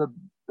battle for the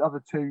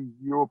other 2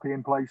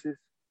 European places,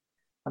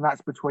 and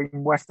that's between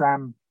West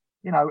Ham.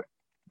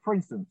 For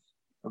instance,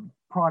 a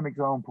prime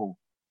example,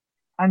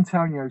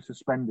 Antonio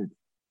suspended.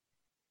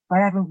 They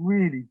haven't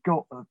really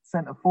got a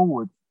centre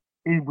forward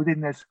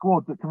within their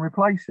squad that can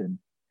replace him.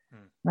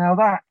 Now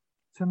that,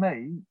 to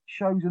me,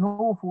 shows an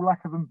awful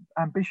lack of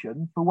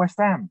ambition for West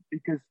Ham,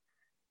 because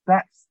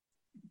that's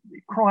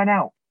crying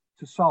out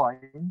to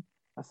sign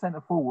a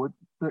centre forward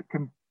that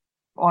can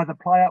either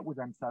play up with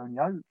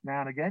Antonio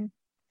now and again,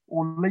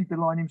 or lead the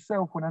line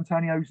himself when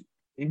Antonio's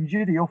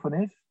injured. He often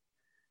is.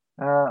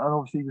 And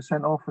obviously he was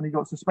sent off and he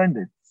got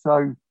suspended.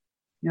 So,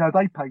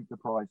 they paid the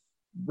price.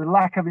 The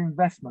lack of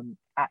investment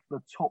at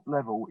the top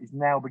level is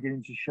now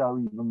beginning to show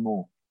even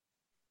more.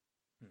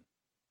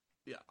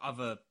 Yeah,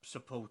 other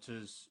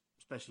supporters,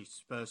 especially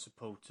Spurs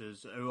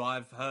supporters, who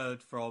I've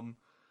heard from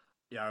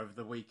over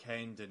the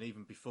weekend and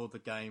even before the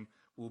game,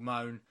 will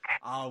moan,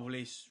 "Oh, well,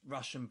 it's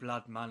Russian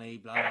blood money,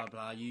 blah, blah,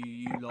 blah.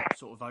 You lot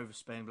sort of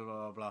overspend, blah,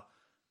 blah, blah."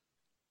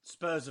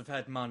 Spurs have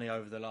had money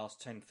over the last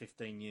 10,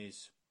 15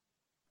 years.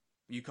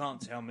 You can't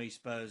tell me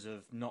Spurs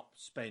have not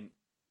spent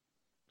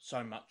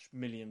so much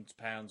millions of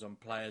pounds on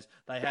players.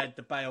 They had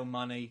the Bale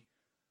money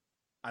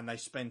and they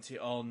spent it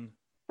on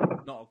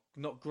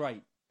not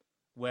great.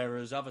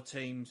 Whereas other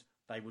teams,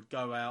 they would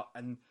go out,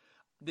 and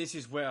this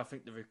is where I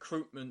think the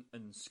recruitment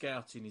and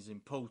scouting is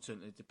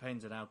important. It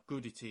depends on how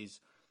good it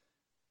is.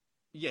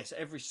 Yes,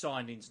 every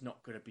signing's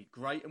not going to be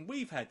great, and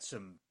we've had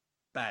some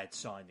bad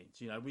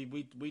signings.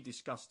 We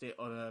discussed it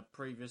on a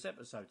previous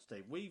episode,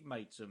 Steve. We've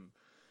made some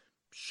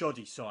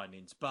shoddy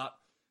signings, but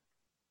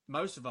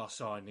most of our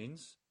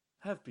signings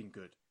have been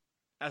good.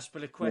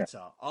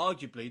 Azpilicueta,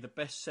 arguably the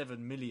best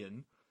 7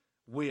 million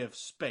we have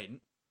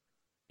spent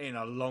in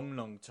a long,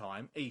 long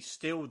time. He's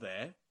still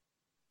there.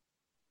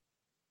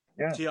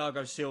 Yeah.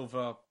 Thiago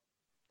Silva,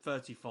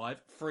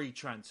 35, free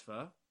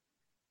transfer.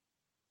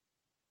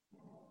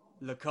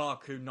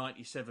 Lukaku,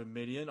 97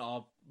 million,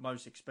 our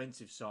most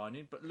expensive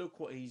signing. But look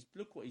what he's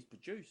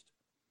produced.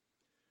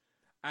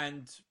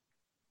 And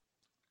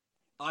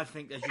I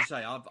think, as you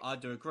say, I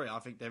do agree. I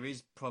think there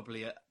is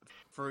probably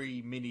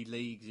 3 mini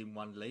leagues in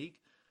one league,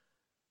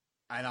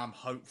 and I'm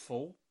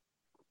hopeful,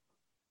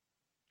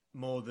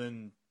 more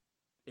than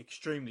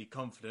extremely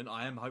confident.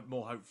 I am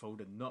more hopeful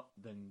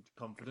than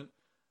confident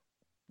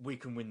we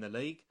can win the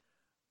league,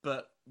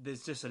 but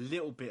there's just a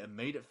little bit of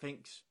me that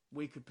thinks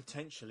we could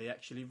potentially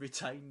actually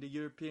retain the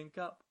European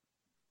Cup.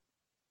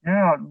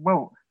 Yeah,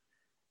 well,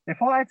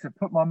 if I had to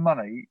put my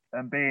money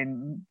and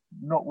being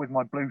not with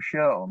my blue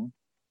shirt on,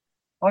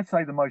 I'd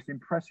say the most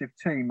impressive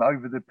team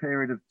over the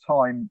period of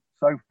time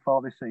so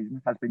far this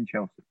season has been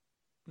Chelsea.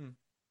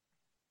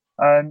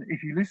 And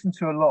if you listen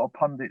to a lot of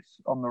pundits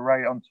on the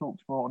on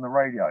TalkSport on the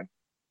radio,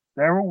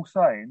 they're all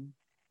saying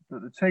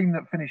that the team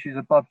that finishes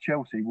above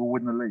Chelsea will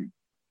win the league.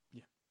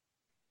 Yeah.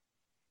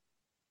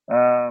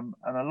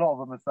 And a lot of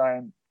them are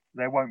saying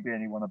there won't be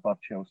anyone above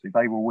Chelsea.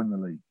 They will win the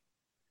league.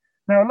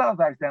 Now, a lot of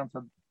that is down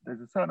to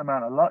there's a certain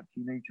amount of luck.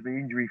 You need to be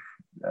injuries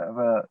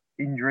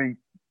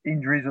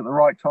at the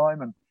right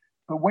time.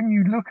 But when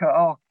you look at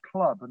our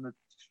club and the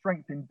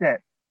strength in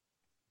depth,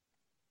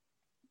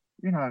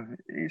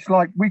 it's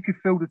like we could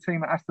field a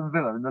team at Aston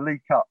Villa in the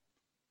League Cup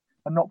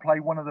and not play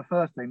one of the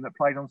first team that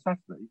played on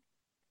Saturday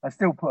and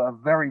still put a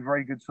very,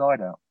 very good side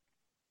out.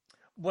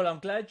 Well, I'm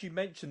glad you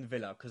mentioned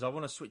Villa because I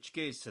want to switch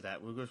gears to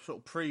that. We're going to sort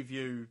of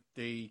preview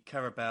the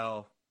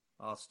Carabao,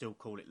 I'll still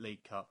call it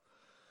League Cup.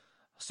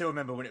 I still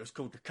remember when it was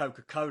called the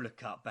Coca-Cola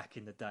Cup back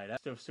in the day. I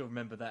still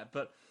remember that.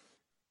 But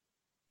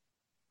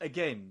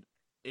again,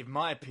 in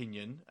my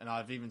opinion, and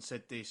I've even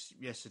said this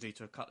yesterday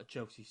to a couple of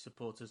Chelsea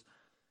supporters,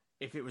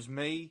 if it was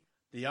me,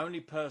 the only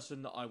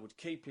person that I would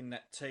keep in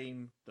that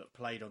team that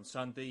played on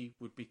Sunday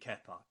would be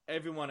Kepa.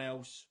 Everyone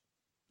else,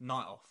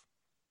 night off.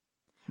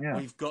 Yeah.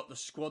 We've got the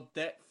squad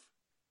depth.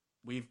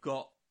 We've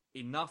got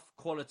enough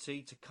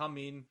quality to come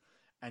in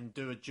and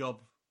do a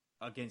job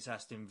against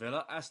Aston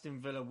Villa.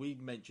 Aston Villa, we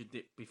mentioned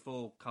it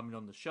before coming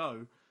on the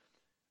show,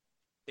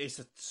 it's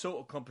a sort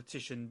of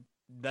competition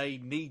they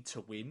need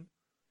to win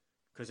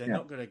because they're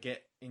not going to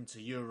get into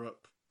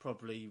Europe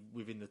probably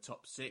within the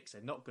top 6.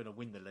 They're not going to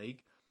win the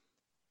league.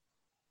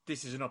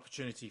 This is an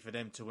opportunity for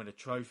them to win a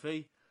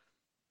trophy.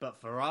 But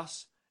for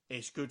us,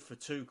 it's good for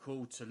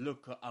Tuchel to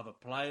look at other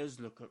players,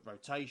 look at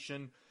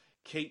rotation,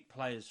 keep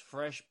players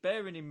fresh.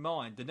 Bearing in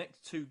mind, the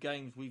next 2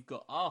 games we've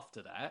got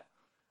after that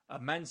are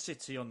Man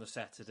City on the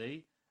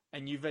Saturday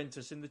and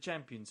Juventus in the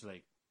Champions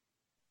League.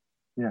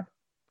 Yeah.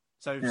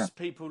 So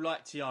people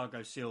like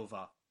Thiago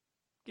Silva,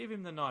 give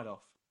him the night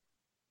off.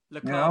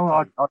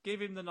 Lukaku,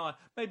 give him the night.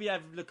 Maybe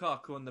have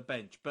Lukaku on the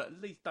bench, but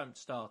at least don't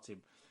start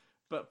him.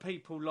 But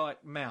people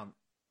like Mount,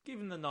 give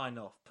him the 9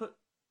 off. Put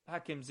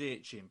Hakim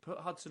Ziyech in. Put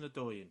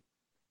Hudson-Odoi in.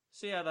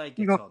 See how they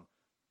get on.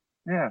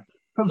 Yeah.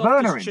 Put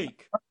Werner in.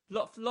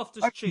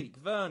 Loftus-Cheek,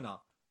 Werner,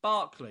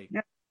 Barkley.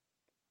 Yeah.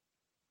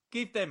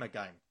 Give them a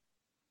game.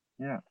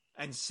 Yeah.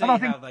 And see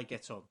how they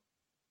get on.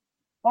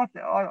 I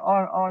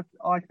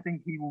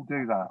think he will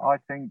do that. I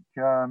think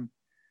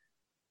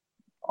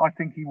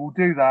he will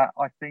do that.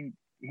 I think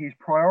his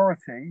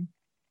priority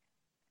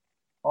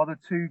are the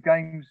 2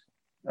 games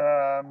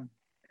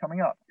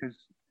coming up because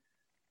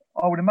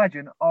I would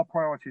imagine our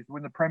priority is to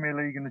win the Premier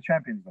League and the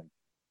Champions League.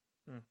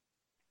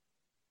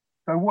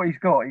 So what he's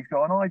got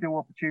an ideal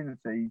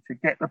opportunity to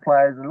get the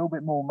players a little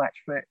bit more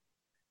match fit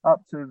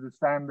up to the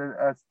standard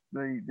as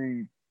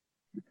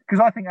because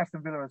I think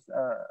Aston Villa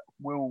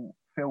will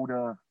field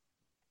a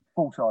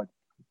full side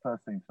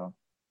first team side.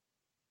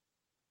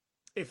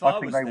 If I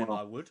was them,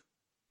 I would.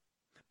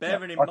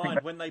 Bearing in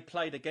mind, when they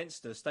played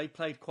against us, they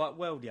played quite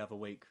well the other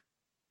week.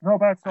 Not a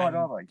bad side,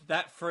 are they?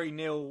 That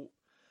 3-0,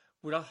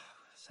 would I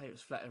say it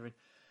was flattering?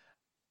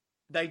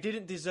 They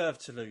didn't deserve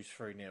to lose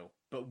 3-0,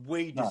 but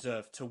we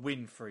deserved to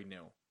win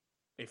 3-0,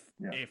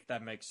 if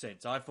that makes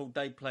sense. I thought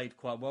they played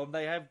quite well.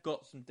 They have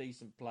got some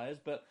decent players,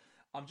 but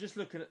I'm just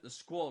looking at the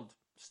squad,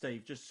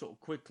 Steve, just sort of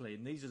quickly,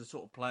 and these are the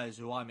sort of players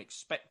who I'm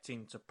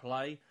expecting to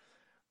play.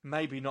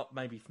 Maybe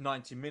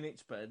 90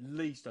 minutes, but at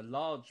least a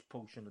large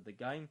portion of the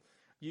game.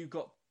 You've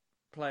got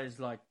players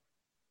like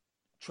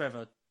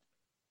Trevor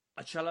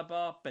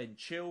Chalobah, Ben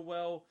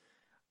Chilwell.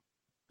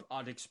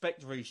 I'd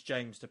expect Reece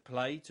James to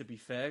play, to be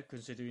fair,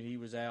 considering he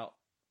was out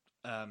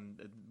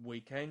the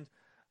weekend.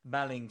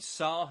 Maling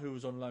Sarr, who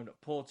was on loan at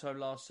Porto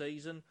last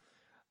season,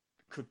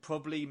 could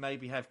probably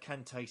maybe have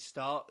Kante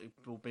start,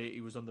 albeit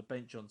he was on the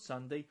bench on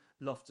Sunday.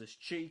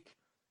 Loftus-Cheek,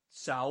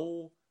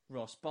 Saul,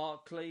 Ross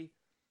Barkley,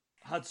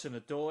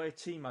 Hudson-Odoi,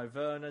 Timo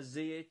Werner,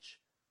 Ziyech.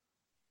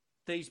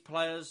 These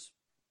players,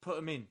 put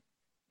them in.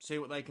 See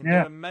what they can do,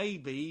 and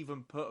maybe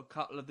even put a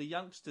couple of the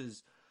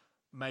youngsters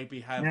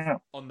maybe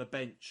have on the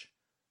bench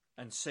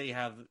and see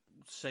how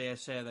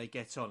they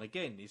get on.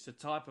 Again, it's a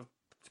type of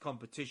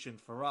competition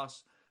for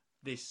us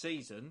this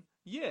season.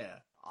 Yeah,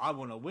 I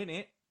want to win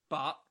it,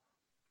 but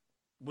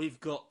we've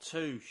got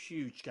 2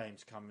 huge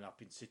games coming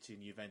up in City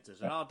and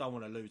Juventus, and I don't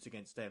want to lose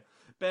against them.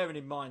 Bearing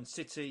in mind,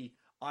 City,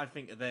 I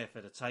think, are there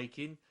for the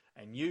taking,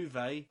 and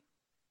Juve,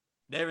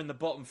 they're in the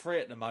bottom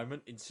 3 at the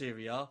moment in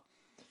Serie A.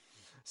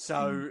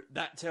 So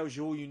that tells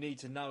you all you need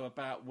to know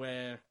about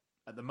where,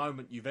 at the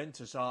moment,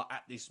 Juventus are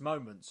at this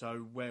moment.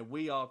 So where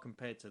we are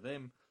compared to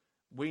them,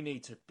 we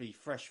need to be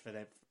fresh for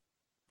them.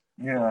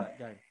 For that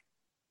game.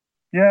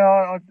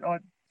 Yeah,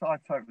 I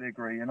totally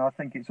agree, and I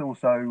think it's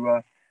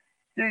also.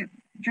 Do you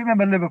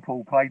remember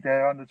Liverpool played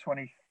their under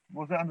 20?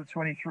 Was it under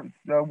 23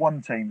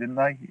 one team? Didn't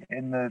they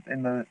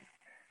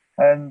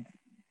and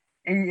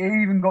he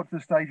even got to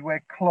the stage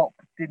where Klopp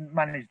didn't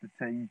manage the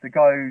team. The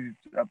guy who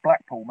at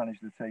Blackpool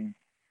managed the team.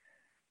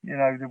 You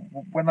know,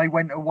 when they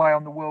went away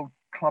on the World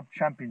Club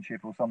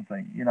Championship or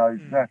something, you know.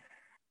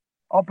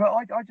 But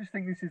I just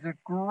think this is a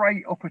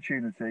great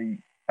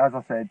opportunity, as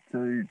I said,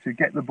 to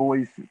get the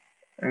boys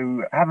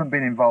who haven't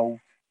been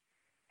involved,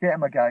 get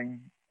them a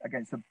game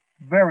against a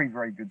very,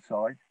 very good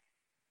side.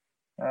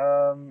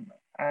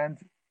 And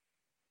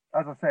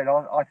as I said,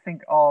 I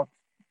think our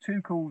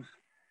Tuchel's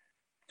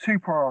 2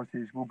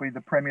 priorities will be the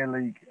Premier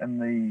League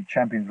and the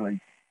Champions League.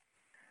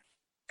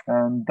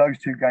 And those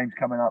 2 games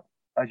coming up,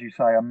 as you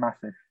say, are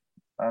massive.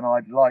 And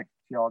I'd like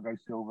Thiago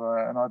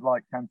Silva and I'd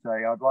like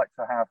Kante. I'd like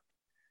to have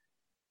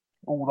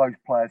all those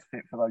players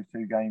fit for those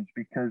 2 games,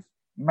 because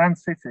Man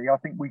City, I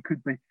think we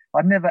could be.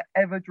 I never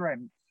ever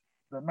dreamt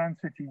that Man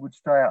City would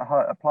play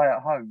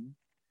at home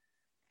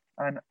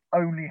and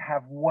only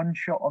have 1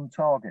 shot on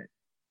target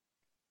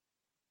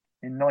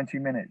in 90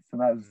 minutes,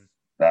 and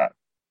that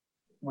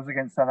was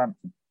against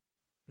Southampton.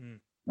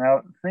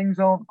 Now things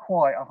aren't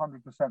quite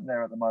 100%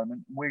 there at the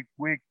moment. We're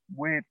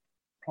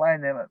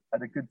playing them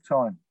at a good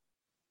time.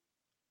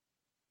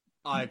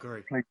 I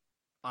agree.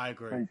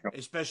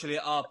 Especially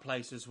at our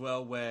place as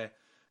well, where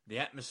the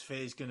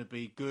atmosphere is going to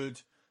be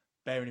good,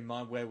 bearing in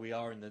mind where we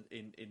are in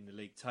the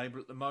league table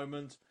at the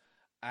moment,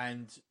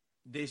 and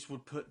this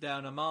would put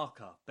down a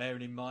marker.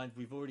 Bearing in mind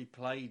we've already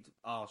played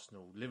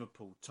Arsenal,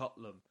 Liverpool,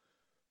 Tottenham,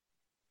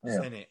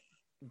 Zenit,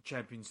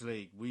 Champions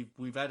League.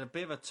 We've had a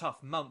bit of a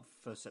tough month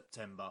for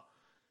September.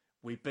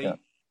 We beat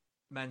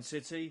Man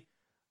City.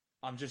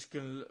 I'm just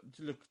going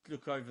to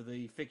look over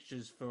the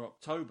fixtures for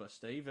October,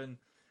 Steve, and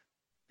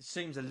it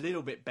seems a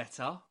little bit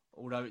better,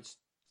 although it's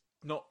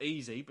not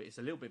easy, but it's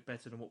a little bit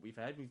better than what we've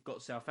had. We've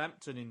got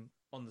Southampton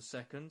on the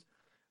 2nd,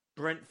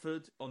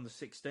 Brentford on the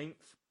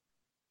 16th,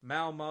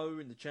 Malmo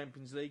in the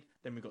Champions League,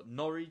 then we've got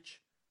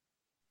Norwich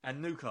and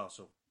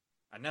Newcastle,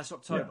 and that's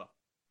October.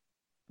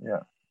 Yeah.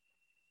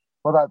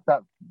 Well,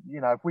 that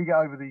you know, if we get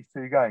over these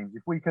 2 games,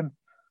 if we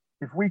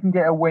can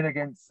get a win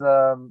against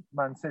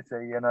Man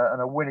City and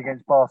a win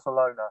against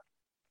Barcelona,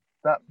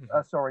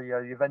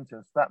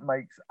 Juventus, that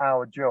makes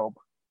our job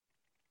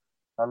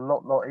a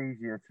lot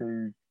easier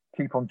to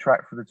keep on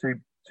track for the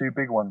two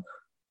big ones.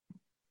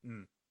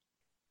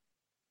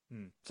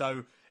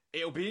 So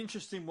it'll be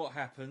interesting what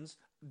happens.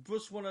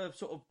 Just want to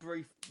sort of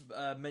brief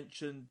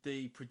mention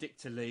the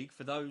Predictor League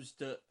for those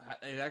that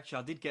actually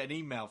I did get an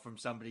email from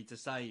somebody to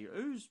say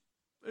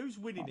who's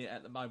winning it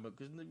at the moment,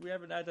 because we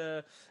haven't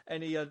had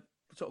any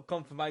sort of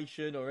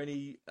confirmation or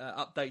any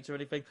updates or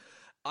anything.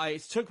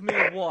 It took me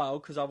a while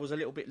because I was a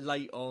little bit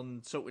late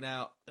on sorting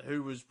out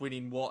who was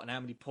winning what and how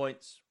many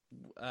points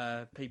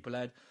people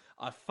had.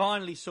 I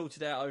finally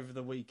sorted out over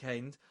the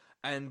weekend,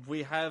 and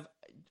we have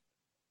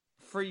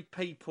 3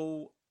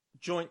 people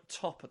joint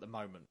top at the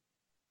moment.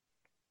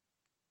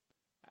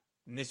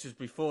 And this was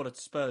before the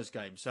Spurs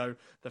game. So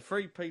the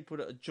 3 people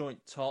that are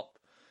joint top,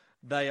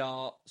 they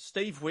are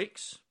Steve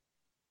Wicks,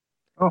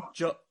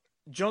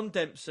 John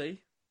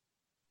Dempsey,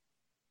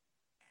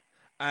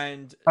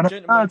 and a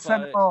third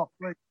centre half,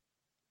 please.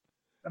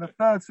 And a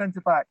third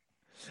centre back.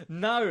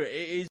 No,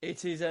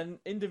 it is an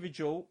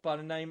individual by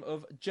the name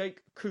of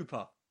Jake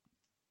Cooper.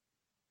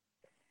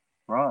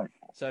 Right.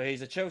 So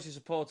he's a Chelsea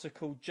supporter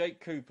called Jake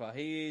Cooper.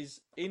 He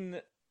is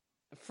in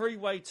a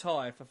three-way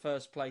tie for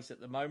first place at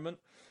the moment,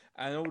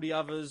 and all the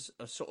others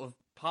are sort of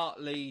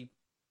partly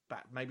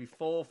back, maybe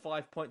 4 or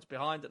 5 points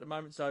behind at the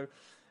moment. So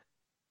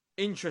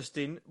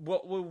interesting.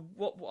 What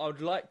I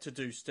would like to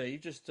do,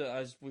 Steve, just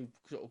as we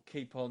sort of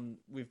keep on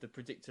with the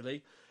Predictor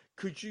League,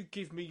 could you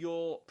give me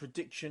your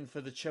prediction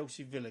for the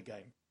Chelsea Villa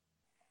game?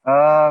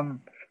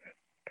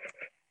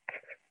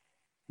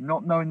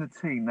 Not knowing the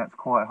team, that's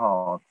quite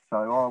hard. So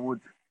I'm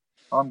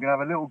going to have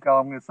a little go.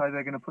 I'm going to say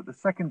they're going to put the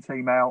second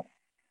team out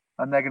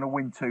and they're going to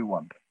win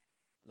 2-1.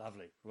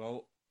 Lovely.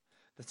 Well,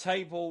 the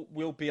table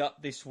will be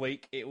up this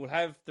week. It will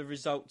have the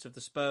results of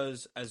the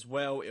Spurs as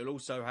well. It will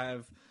also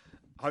have,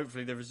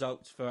 hopefully, the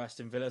results for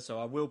Aston Villa. So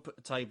I will put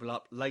the table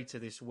up later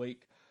this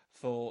week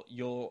for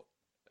your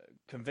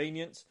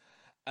convenience.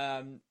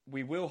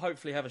 We will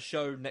hopefully have a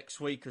show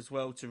next week as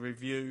well to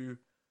review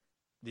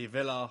the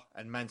Villa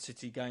and Man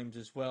City games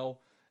as well.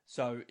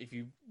 So if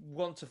you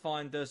want to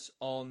find us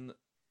on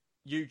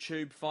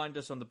YouTube, find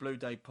us on the Blue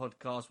Day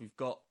podcast. We've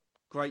got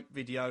great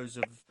videos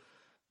of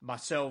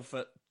myself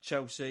at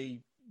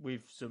Chelsea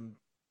with some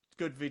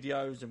good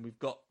videos, and we've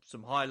got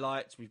some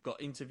highlights. We've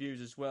got interviews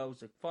as well.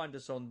 So find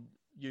us on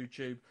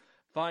YouTube.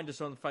 Find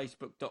us on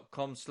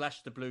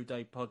facebook.com/the Blue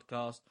Day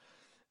podcast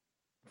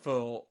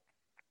for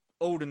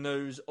all the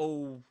news,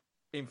 all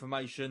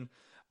information.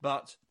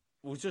 But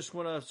we just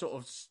want to sort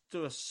of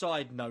do a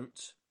side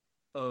note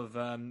of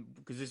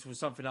because this was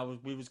something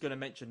we was going to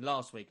mention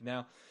last week.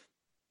 Now,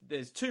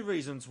 there's two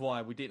reasons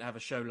why we didn't have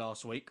a show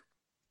last week,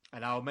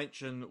 and I'll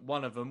mention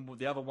one of them.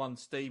 The other one,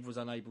 Steve was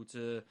unable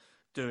to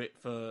do it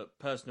for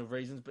personal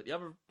reasons, but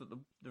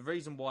the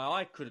reason why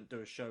I couldn't do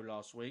a show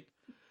last week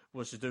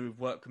was to do with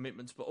work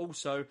commitments. But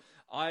also,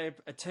 I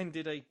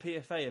attended a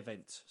PFA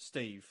event,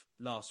 Steve,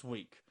 last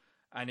week,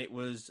 and it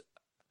was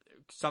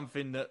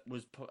something that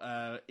was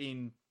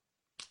in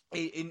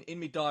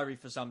my diary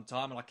for some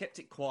time, and I kept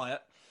it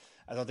quiet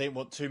as I didn't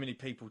want too many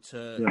people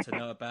to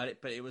know about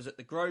it. But it was at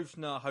the Greaves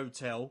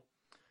Hotel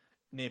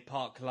near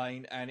Park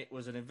Lane, and it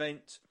was an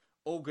event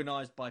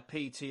organised by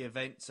PT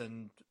Events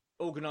and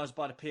organised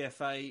by the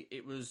PFA.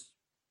 It was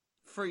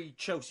 3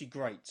 Chelsea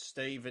greats,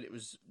 Steve, and it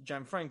was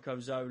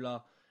Gianfranco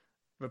Zola,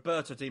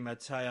 Roberto Di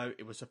Matteo.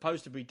 It was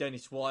supposed to be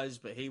Dennis Wise,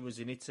 but he was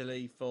in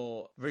Italy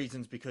for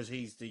reasons because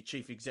he's the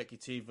chief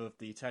executive of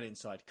the Italian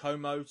side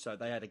Como. So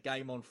they had a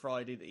game on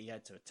Friday that he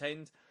had to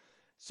attend.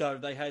 So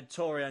they had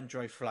Torre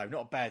Andre Flo,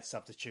 not a bad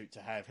substitute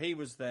to have. He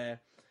was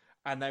there,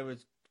 and they were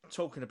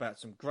talking about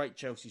some great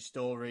Chelsea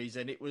stories,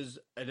 and it was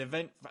an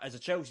event, as a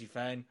Chelsea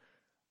fan,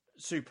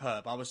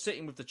 superb. I was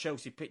sitting with the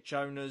Chelsea pitch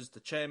owners, the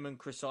chairman,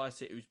 Chris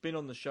Isett, who's been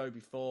on the show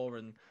before,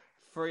 and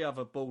 3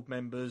 other board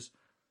members.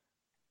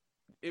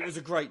 It was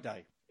a great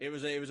day. It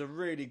was a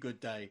really good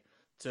day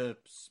to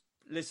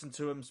listen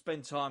to them,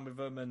 spend time with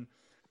them, and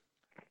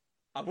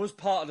I was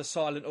part of the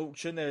silent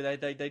auction. They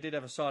did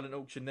have a silent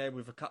auction there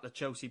with a couple of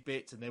Chelsea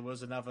bits, and there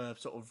was another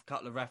sort of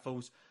couple of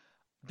raffles.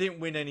 Didn't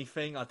win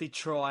anything. I did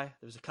try.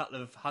 There was a couple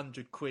of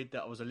 £100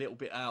 that I was a little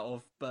bit out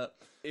of, but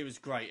it was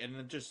great. And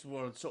I just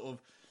want to sort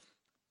of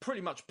pretty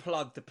much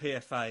plug the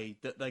PFA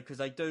because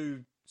they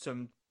do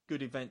some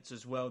good events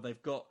as well.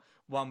 They've got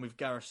one with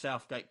Gareth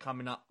Southgate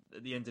coming up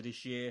at the end of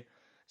this year.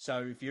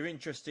 So if you're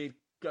interested,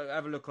 go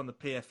have a look on the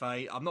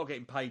PFA. I'm not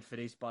getting paid for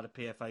this by the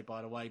PFA,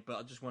 by the way, but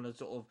I just want to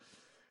sort of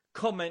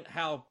comment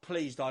how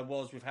pleased I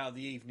was with how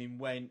the evening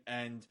went,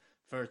 and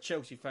for a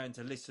Chelsea fan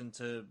to listen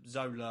to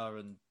Zola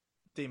and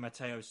Di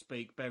Matteo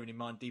speak, bearing in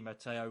mind Di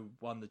Matteo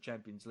won the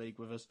Champions League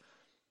with us.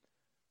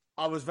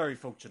 I was very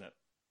fortunate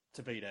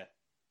to be there.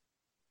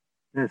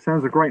 Yeah, it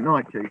sounds a great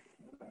night, Keith.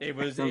 It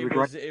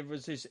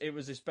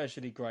was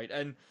especially great,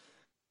 and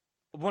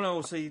I want to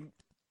also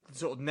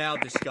sort of now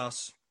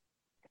discuss.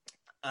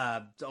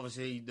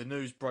 Obviously, the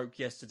news broke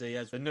yesterday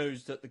as the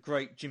news that the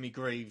great Jimmy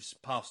Greaves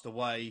passed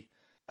away.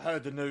 I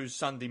heard the news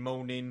Sunday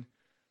morning,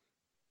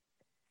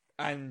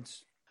 and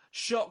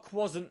shock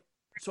wasn't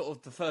sort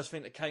of the first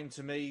thing that came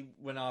to me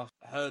when I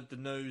heard the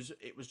news.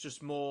 It was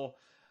just more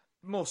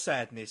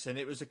sadness, and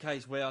it was a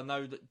case where I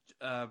know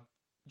that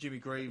Jimmy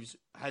Greaves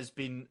has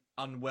been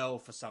unwell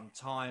for some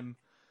time,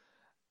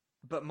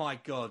 but my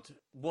God,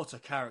 what a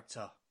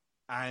character,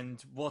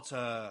 and what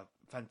a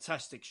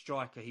fantastic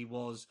striker he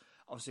was.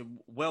 Obviously,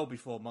 well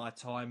before my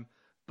time,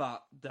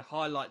 but the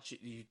highlights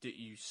that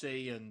you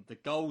see and the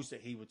goals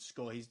that he would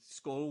score, he'd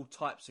score all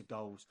types of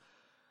goals.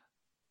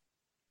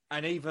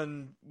 And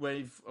even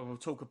we'll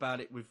talk about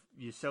it with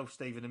yourself,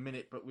 Steve, in a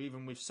minute, but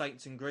even with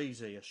Saints and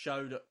Greaves, a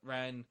show that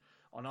ran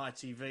on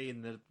ITV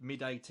in the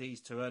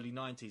mid-80s to early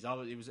 90s.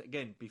 It was,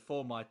 again,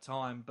 before my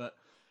time, but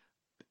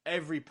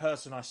every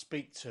person I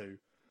speak to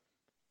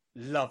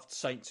loved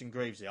Saints and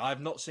Greaves. I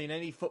have not seen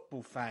any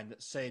football fan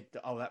that said,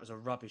 "Oh, that was a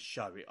rubbish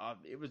show."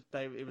 It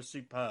was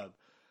superb,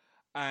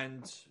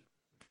 and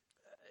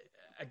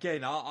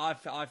again, I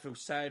feel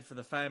sad for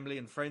the family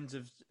and friends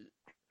of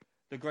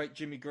the great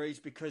Jimmy Greaves,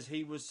 because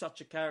he was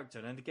such a character.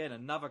 And again,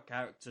 another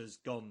character's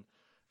gone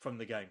from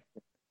the game.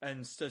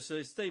 And so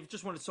Steve,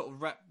 just want to sort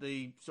of wrap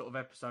the sort of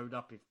episode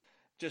up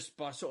just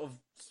by sort of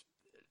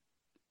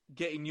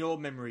getting your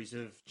memories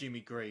of Jimmy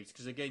Greaves,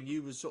 because again,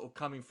 you was sort of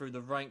coming through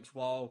the ranks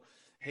while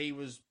he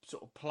was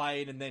sort of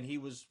playing, and then he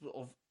was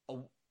sort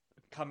of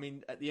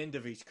coming at the end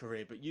of his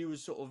career. But you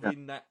was sort of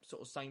in that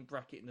sort of same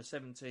bracket in the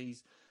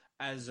 70s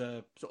as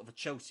a sort of a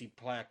Chelsea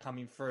player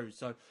coming through.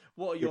 So,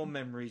 what are your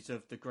memories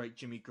of the great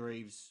Jimmy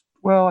Greaves?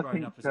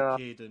 Growing up as a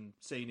kid and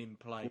seeing him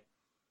play.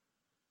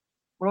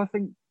 Well, I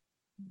think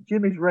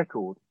Jimmy's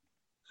record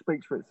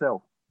speaks for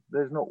itself.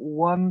 There's not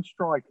one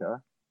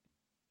striker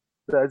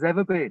that has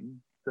ever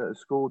been that has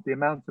scored the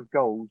amount of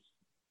goals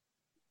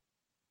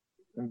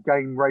and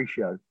game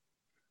ratio.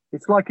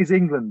 It's like his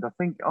England. I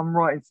think I'm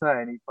right in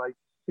saying he played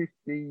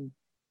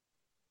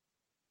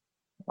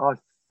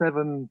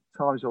 7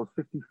 times or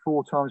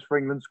 54 times for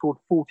England, scored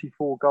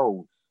 44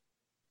 goals.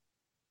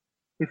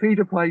 If he'd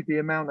have played the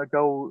amount of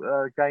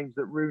games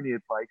that Rooney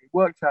had played, it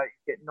worked out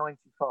he'd get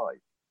 95.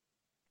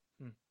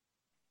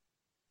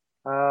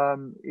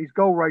 His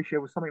goal ratio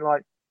was something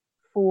like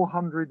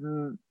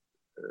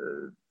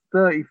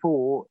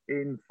 434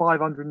 in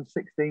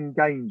 516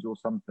 games or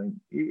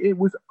something. It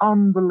was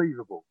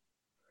unbelievable.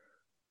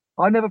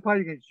 I never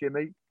played against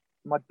Jimmy.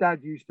 My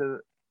dad used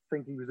to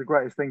think he was the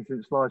greatest thing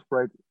since sliced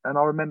bread. And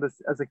I remember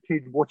as a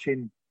kid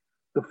watching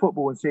the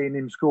football and seeing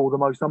him score the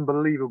most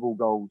unbelievable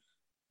goals.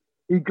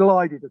 He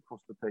glided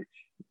across the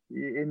pitch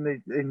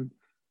in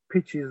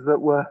pitches that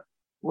were,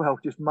 well,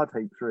 just mud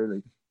heaps,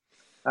 really.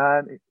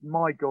 And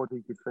my God,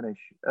 he could finish.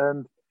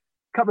 And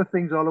a couple of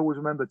things I'll always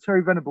remember.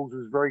 Terry Venables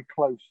was very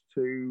close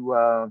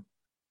to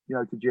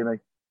Jimmy.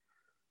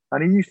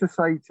 And he used to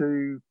say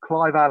to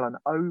Clive Allen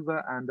over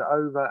and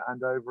over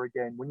and over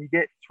again, when you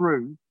get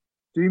through,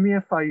 do me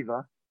a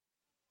favour,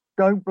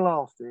 don't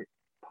blast it,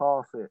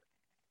 pass it.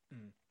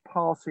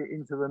 Pass it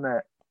into the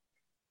net.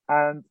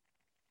 And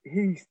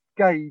he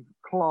gave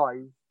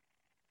Clive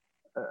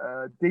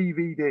a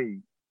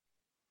DVD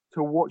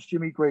to watch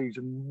Jimmy Greaves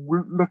and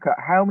look at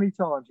how many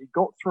times he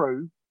got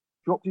through,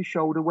 dropped his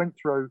shoulder, went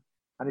through,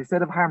 and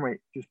instead of hammer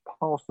it, just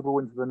passed the ball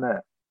into the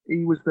net.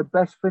 He was the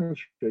best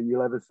finisher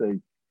you'll ever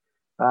see.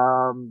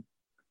 A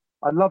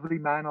lovely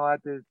man. I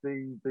had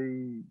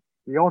the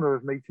honour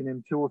of meeting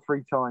him 2 or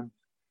 3 times.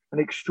 An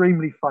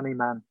extremely funny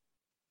man,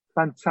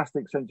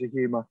 fantastic sense of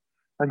humour.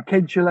 And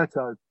Ken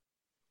Chiletto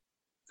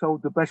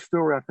told the best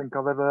story I think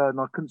I've ever heard,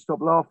 and I couldn't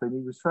stop laughing.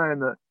 He was saying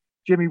that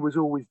Jimmy was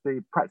always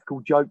the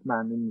practical joke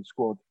man in the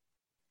squad.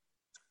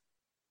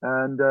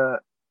 And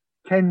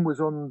Ken was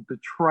on the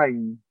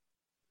train,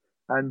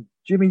 and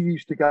Jimmy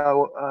used to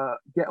go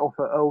get off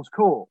at Earl's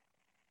Court.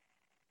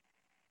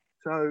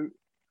 So,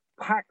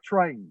 packed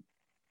train.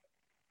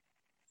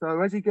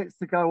 So as he gets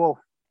to go off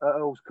at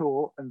Earl's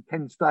Court and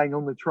Ken's staying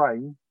on the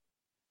train,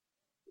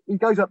 he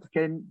goes up to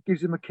Ken,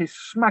 gives him a kiss,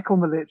 smack on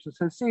the lips, and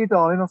says, "See you,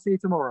 darling, I'll see you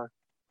tomorrow."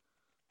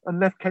 And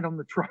left Ken on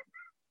the train.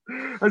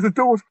 As the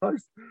doors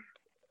closed,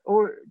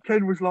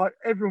 Ken was like,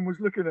 everyone was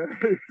looking at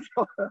him.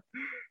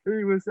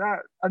 He was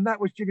out, and that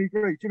was Jimmy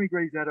Greaves. Jimmy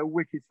Greaves had a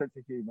wicked sense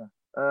of humour,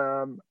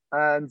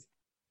 and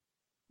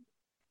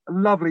a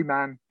lovely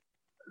man.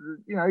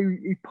 You know,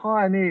 he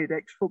pioneered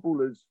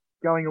ex-footballers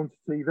going onto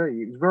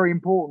TV. It was very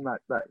important,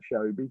 that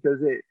show,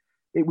 because it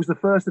was the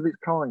first of its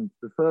kind,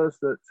 the first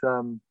that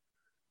an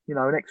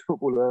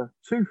ex-footballer,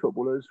 2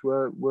 footballers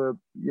were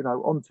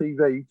on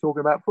TV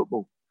talking about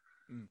football.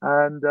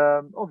 And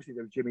obviously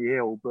there was Jimmy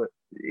Hill, but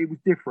it was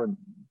different.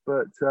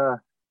 But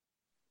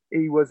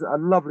he was a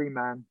lovely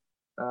man,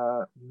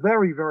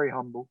 very, very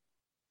humble,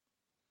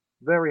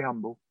 very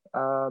humble.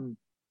 And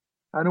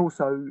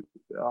also,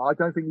 I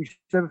don't think we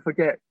should ever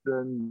forget,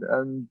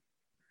 and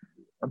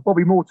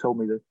Bobby Moore told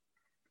me this.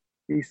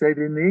 He said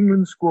in the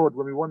England squad,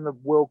 when we won the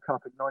World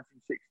Cup in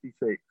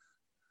 1966,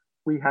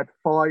 we had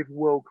 5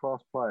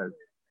 world-class players.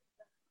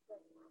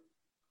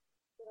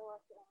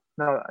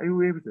 No, who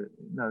was it?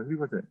 No, who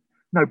was it?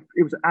 No,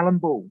 it was Alan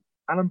Ball.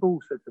 Alan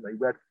Ball said to me,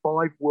 we had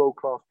 5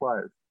 world-class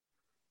players.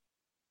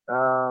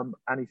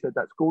 And he said,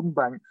 that's Gordon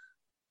Banks,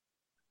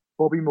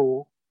 Bobby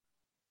Moore,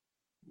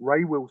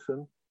 Ray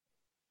Wilson,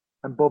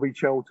 and Bobby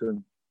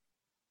Charlton.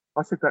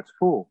 I said, that's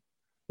 4.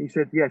 He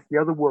said, yes, the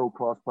other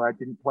world-class player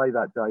didn't play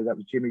that day. That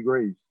was Jimmy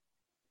Greaves.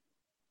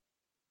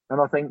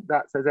 And I think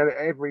that says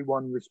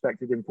everyone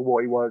respected him for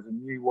what he was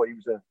and knew what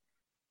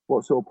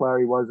sort of player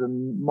he was.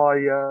 And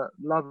my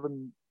love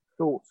and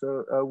thoughts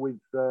are with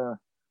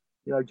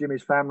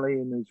Jimmy's family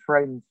and his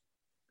friends.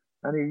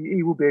 And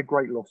he will be a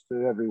great loss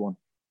to everyone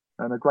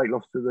and a great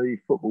loss to the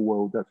football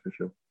world, that's for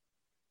sure.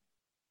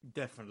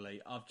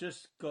 Definitely. I've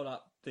just got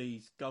up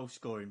these goal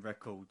scoring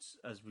records,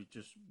 as we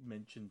just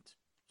mentioned,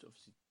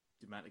 obviously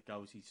the amount of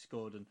goals he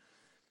scored. And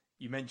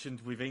you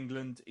mentioned with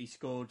England, he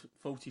scored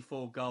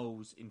 44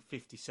 goals in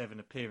 57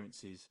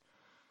 appearances.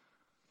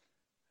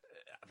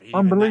 I mean,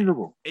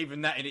 unbelievable.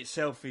 Even that in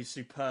itself is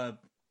superb.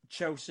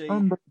 Chelsea,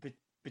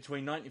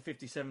 between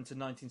 1957 to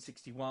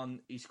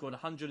 1961, he scored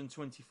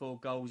 124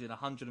 goals in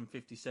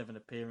 157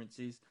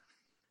 appearances.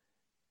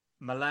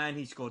 Milan,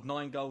 he scored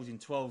 9 goals in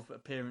 12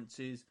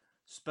 appearances.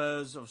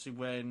 Spurs, obviously,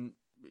 when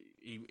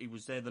he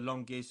was there the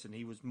longest and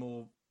he was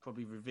more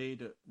probably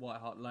revered at White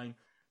Hart Lane,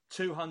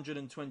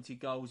 220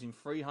 goals in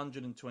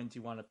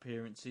 321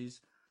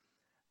 appearances.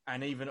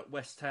 And even at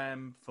West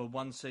Ham for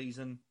one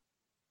season,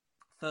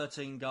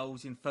 13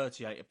 goals in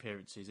 38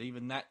 appearances.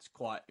 Even that's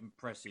quite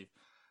impressive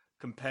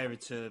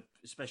compared to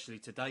especially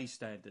today's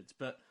standards.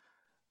 But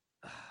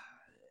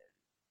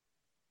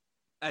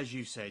as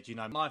you said,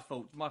 my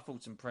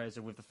thoughts and prayers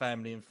are with the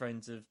family and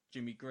friends of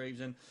Jimmy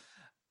Greaves. And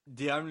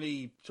the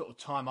only sort of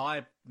time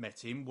I met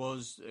him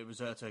was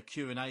at a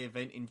Q&A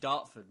event in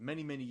Dartford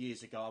many, many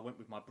years ago. I went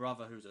with my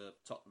brother, who's a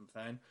Tottenham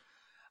fan,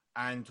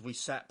 and we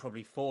sat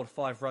probably 4 or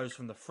 5 rows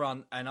from the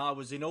front, and I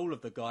was in awe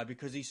of the guy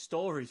because his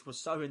stories were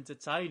so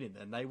entertaining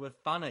and they were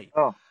funny.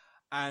 Oh.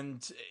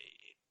 And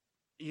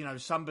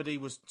somebody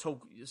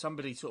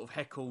sort of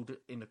heckled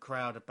in the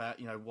crowd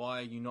about, why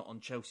are you not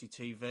on Chelsea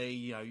TV?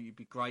 You'd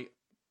be great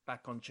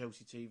back on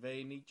Chelsea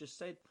TV. And he just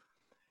said,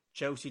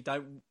 Chelsea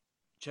don't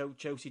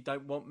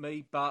want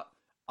me, but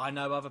I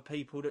know other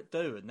people that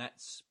do, and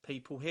that's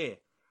people here.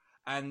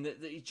 And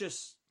it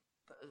just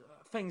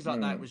things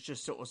like that was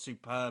just sort of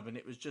superb, and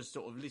it was just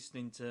sort of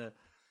listening to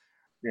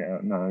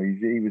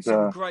he was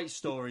some great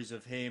stories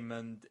of him.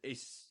 And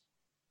it's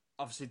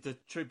obviously the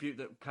tribute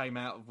that came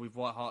out with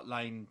White Hart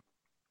Lane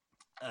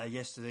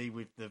yesterday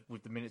with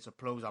the minutes of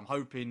applause. I'm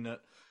hoping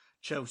that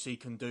Chelsea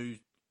can do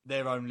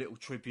their own little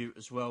tribute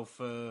as well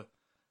for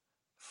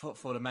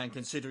the man,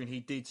 considering he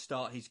did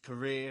start his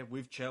career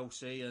with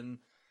Chelsea. And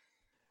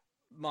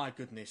my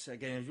goodness,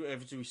 again,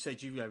 as we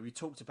said, we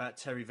talked about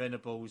Terry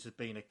Venables as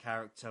being a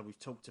character. We've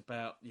talked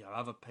about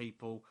other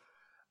people,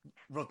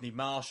 Rodney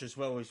Marsh as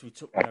well. As we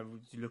took,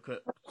 look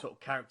at sort of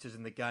characters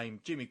in the game.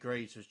 Jimmy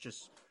Greaves was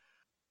just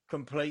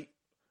complete,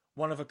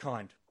 one of a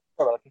kind.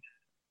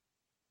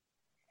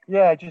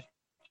 Yeah,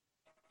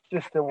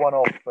 just a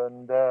one-off,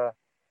 and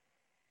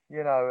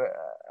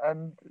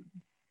and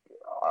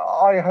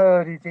I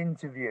heard his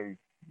interview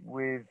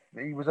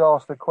he was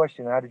asked the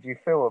question, how did you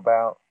feel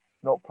about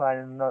not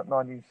playing in the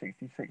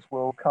 1966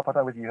 World Cup? I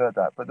don't know whether you heard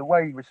that, but the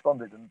way he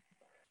responded and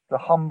the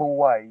humble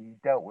way he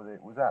dealt with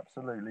it was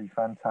absolutely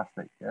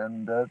fantastic.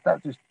 And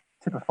that just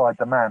typified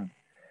the man.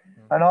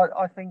 Mm-hmm. And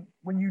I think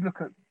when you look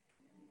at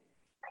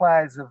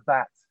players of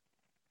that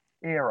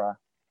era,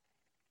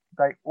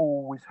 they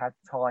always had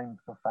time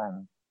for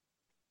fans.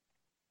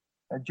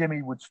 And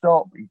Jimmy would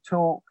stop, he'd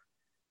talk,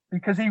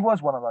 because he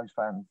was one of those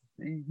fans.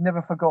 He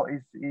never forgot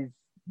his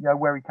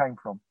where he came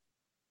from.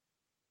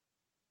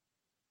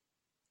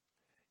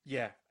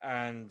 Yeah,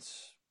 and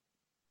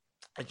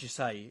as you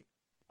say,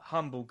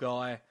 humble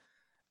guy,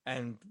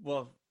 and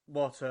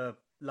what a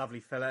lovely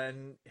fella,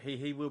 and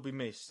he will be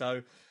missed.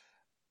 So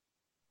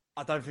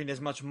I don't think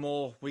there's much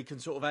more we can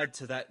sort of add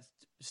to that,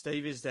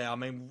 Steve, is there? I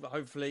mean,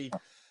 hopefully,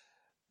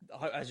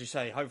 as you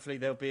say, hopefully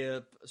there'll be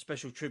a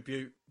special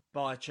tribute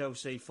by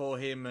Chelsea for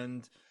him.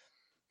 And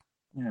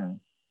yeah,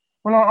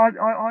 well,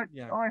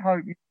 I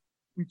hope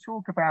we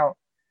talk about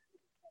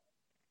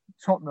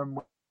Tottenham,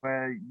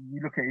 where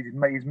you look at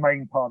his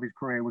main part of his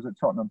career was at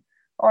Tottenham.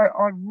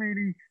 I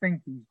really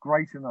think he's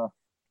great enough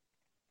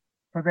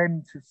for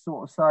them to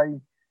sort of say,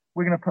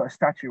 we're going to put a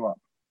statue up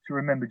to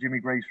remember Jimmy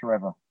Greaves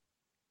forever.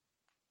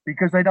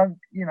 Because they don't,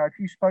 if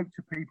you spoke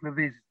to people of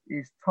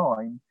his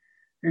time,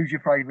 who's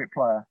your favourite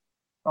player?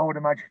 I would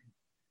imagine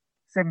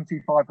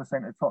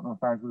 75% of Tottenham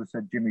fans would have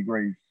said Jimmy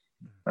Greaves.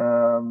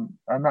 And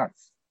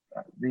that's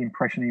the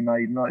impression he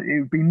made. And it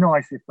would be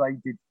nice if they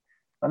did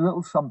a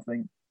little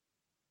something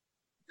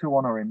to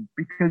honour him,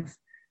 because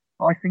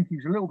I think he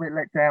was a little bit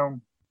let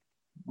down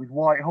with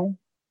Whitehall.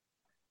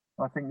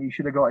 I think he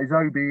should have got his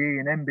OBE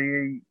and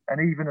MBE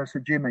and even a Sir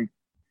Jimmy.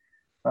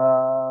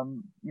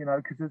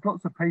 Because there's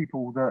lots of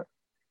people that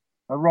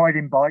are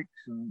riding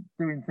bikes and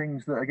doing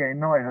things that are getting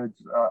knighthoods.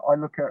 I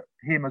look at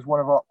him as one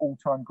of our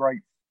all-time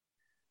greats,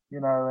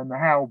 and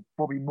how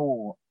Bobby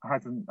Moore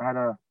hasn't had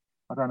I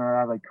don't know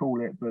how they call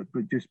it, but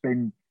just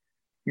been,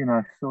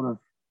 sort of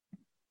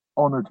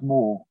honoured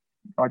more.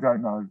 I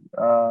don't know.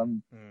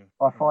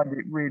 I find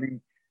it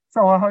really...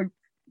 So I hope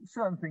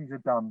certain things are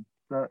done,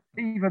 that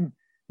even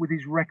with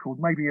his record,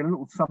 maybe a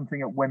little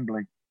something at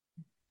Wembley.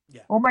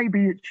 Yeah. Or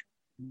maybe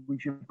we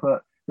should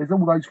put... There's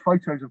all those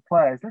photos of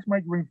players. Let's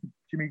make room for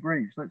Jimmy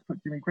Greaves. Let's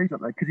put Jimmy Greaves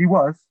up there, because he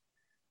was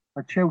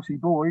a Chelsea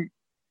boy.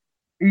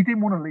 He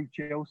didn't want to leave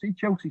Chelsea.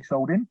 Chelsea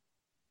sold him.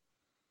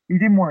 He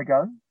didn't want to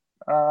go.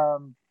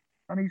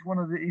 And he's one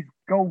of his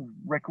goal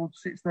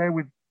records sits there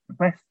with the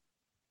best.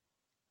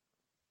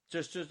 I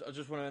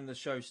just want to end the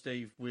show,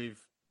 Steve,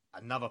 with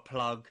another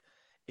plug.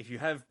 If you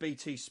have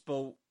BT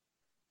Sport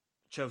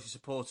Chelsea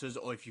supporters,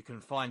 or if you can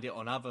find it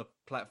on other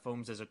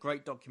platforms, there's a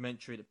great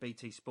documentary that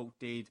BT Sport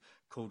did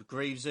called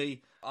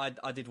Greavesy. I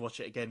did watch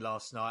it again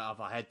last night.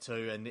 I had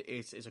to, and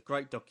it's a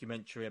great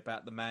documentary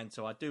about the man.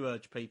 So I do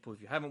urge people,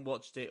 if you haven't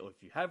watched it, or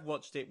if you have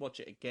watched it, watch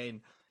it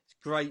again. It's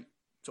great,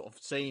 sort of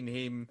seeing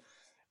him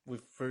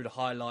through the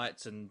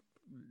highlights and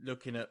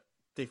looking at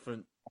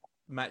different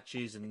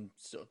matches and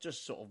sort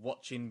of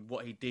watching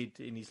what he did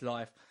in his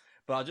life.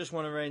 But I just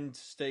want to end,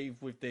 Steve,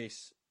 with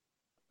this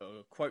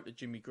quote that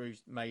Jimmy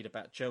Greaves made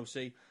about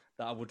Chelsea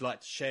that I would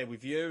like to share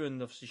with you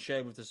and obviously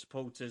share with the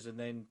supporters, and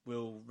then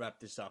we'll wrap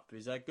this up.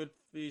 Is that good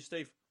for you,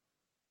 Steve?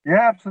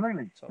 Yeah,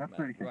 absolutely.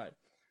 Absolutely. Right.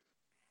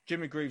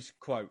 Jimmy Greaves'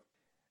 quote: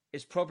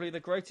 "It's probably the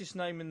greatest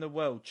name in the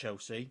world,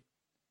 Chelsea.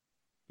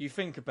 You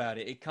think about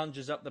it, it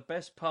conjures up the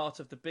best part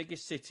of the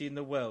biggest city in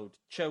the world,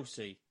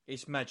 Chelsea.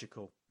 It's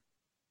magical.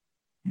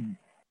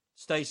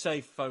 Stay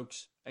safe,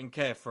 folks, and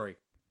carefree."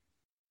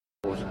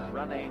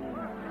 Running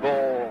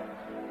ball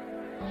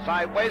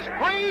sideways.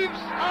 Greaves!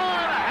 Oh,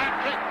 a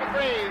hat-trick for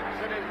Greaves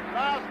in his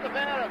last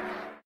appearance.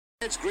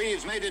 It's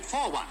Greaves made it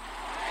 4-1.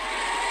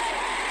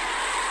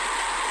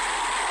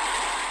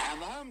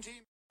 And the home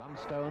team...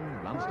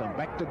 Lundstone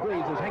back to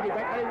Greaves. Is hanging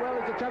back very well.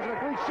 It's a chance for a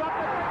Greaves shot.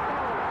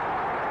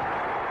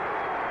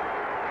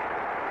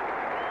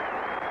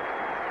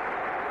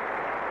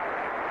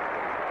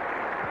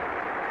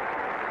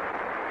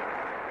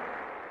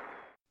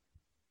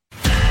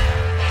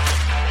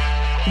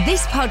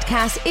 This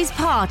podcast is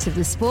part of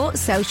the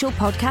Sports Social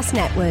Podcast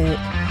Network.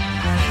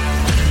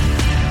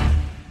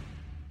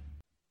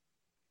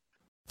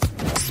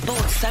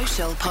 Sports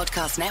Social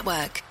Podcast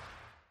Network.